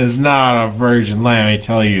Payton is not a virgin. Let me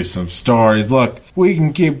tell you some stories. Look, we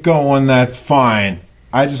can keep going, that's fine.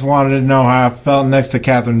 I just wanted to know how I felt next to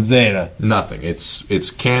Catherine Zeta. Nothing. It's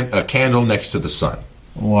a candle next to the sun.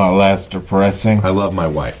 Well, that's depressing. I love my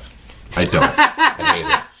wife. I don't. I hate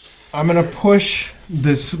it. I'm going to push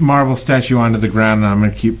this marble statue onto the ground, and I'm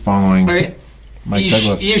going to keep following Mike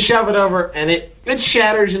Douglas. You shove it over, and it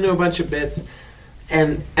shatters into a bunch of bits.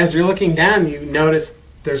 And as you're looking down, you notice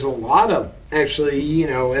there's a lot of, actually,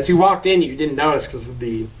 as you walked in, you didn't notice because of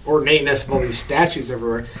the ornateness of all these statues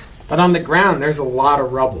everywhere. But on the ground, there's a lot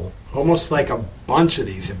of rubble. Almost like a bunch of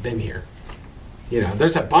these have been here.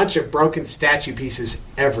 There's a bunch of broken statue pieces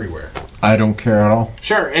everywhere. I don't care at all.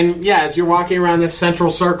 Sure, and as you're walking around this central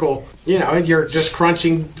circle, you're just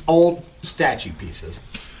crunching old statue pieces.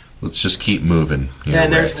 Let's just keep moving.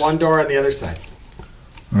 And there's one door on the other side.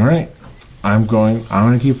 All right. I'm going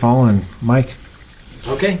to keep following Mike.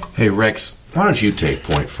 Okay. Hey, Rex, why don't you take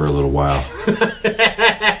point for a little while?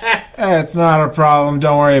 It's not a problem.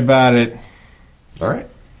 Don't worry about it. All right.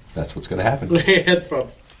 That's what's going to happen.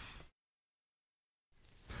 Headphones.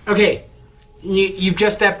 Okay. You've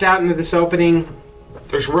just stepped out into this opening.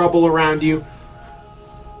 There's rubble around you.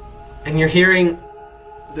 And you're hearing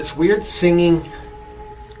this weird singing.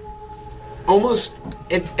 Almost,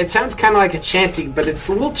 it sounds kind of like a chanting, but it's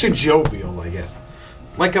a little too jovial, I guess.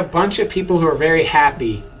 Like a bunch of people who are very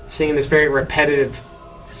happy singing this very repetitive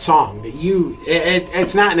song that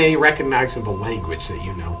it's not in any recognizable language that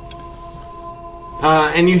you know.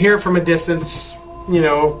 And you hear from a distance,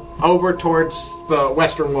 over towards the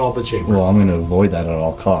western wall of the chamber. Well, I'm going to avoid that at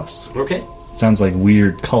all costs. Okay. Sounds like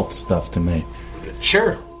weird cult stuff to me.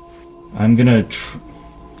 Sure. I'm going to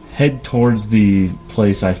head towards the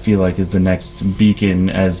place I feel like is the next beacon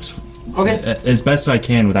as best I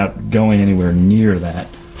can without going anywhere near that.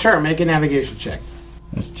 Sure, make a navigation check.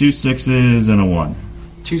 That's 2 6s and a 1.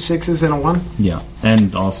 2 6s and a 1? Yeah,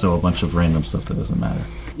 and also a bunch of random stuff that doesn't matter.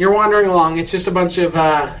 You're wandering along. It's just a bunch of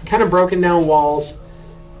kind of broken down walls.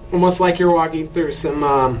 Almost like you're walking through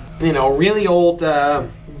some, really old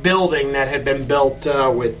building that had been built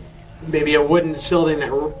with maybe a wooden ceiling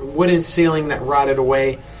that rotted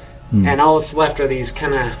away. And all that's left are these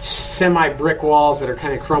kind of semi-brick walls that are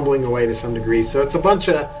kind of crumbling away to some degree. So it's a bunch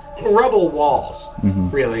of rubble walls,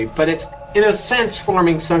 really. But it's, in a sense,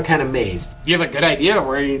 forming some kind of maze. You have a good idea of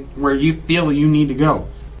where you feel you need to go.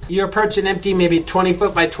 You approach an empty, maybe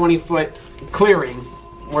 20-foot by 20-foot clearing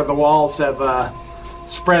where the walls have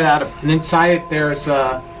spread out. And inside it, there's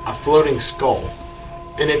a floating skull.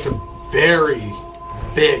 And it's a very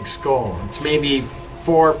big skull. It's maybe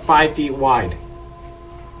 4 or 5 feet wide.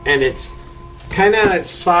 And it's kind of on its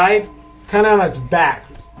side, kind of on its back,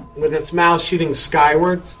 with its mouth shooting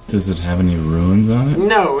skywards. Does it have any runes on it?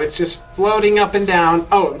 No, it's just floating up and down.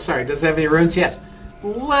 Oh, I'm sorry, does it have any runes? Yes.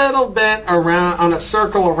 Little bit around, on a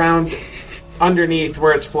circle around underneath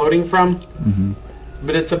where it's floating from.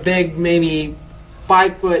 But it's a big, maybe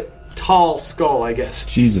 5 foot tall skull, I guess.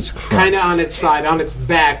 Jesus Christ. Kind of on its side, on its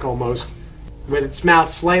back almost, with its mouth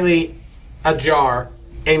slightly ajar,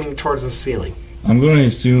 aiming towards the ceiling. I'm going to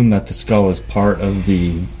assume that the skull is part of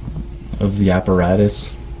the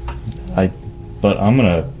apparatus. But I'm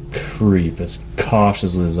going to creep as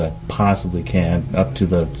cautiously as I possibly can up to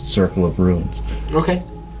the circle of ruins. Okay.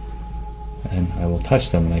 And I will touch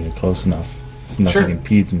them when I get close enough. If nothing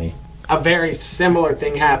impedes me. A very similar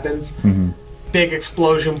thing happens. Big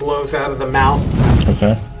explosion blows out of the mouth.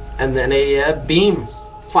 Okay. And then a beam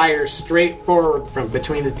fires straight forward from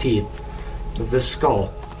between the teeth of this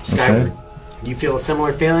skull. Skyward. Okay. You feel a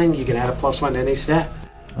similar feeling? You can add a +1 to any stat.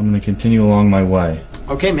 I'm going to continue along my way.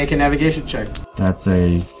 Okay, make a navigation check. That's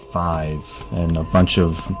a 5 and a bunch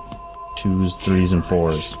of 2s, 3s, and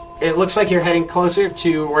 4s. It looks like you're heading closer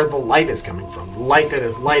to where the light is coming from. The light that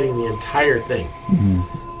is lighting the entire thing.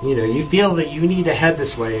 You feel that you need to head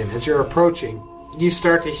this way, and as you're approaching, you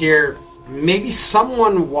start to hear maybe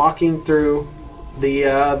someone walking through the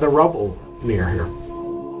rubble near here.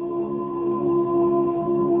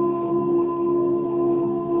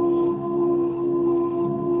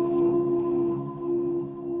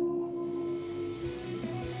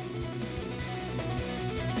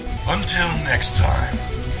 Until next time,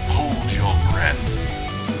 hold your breath.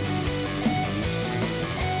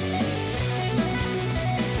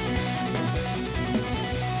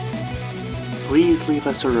 Please leave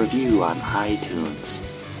us a review on iTunes.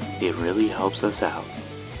 It really helps us out.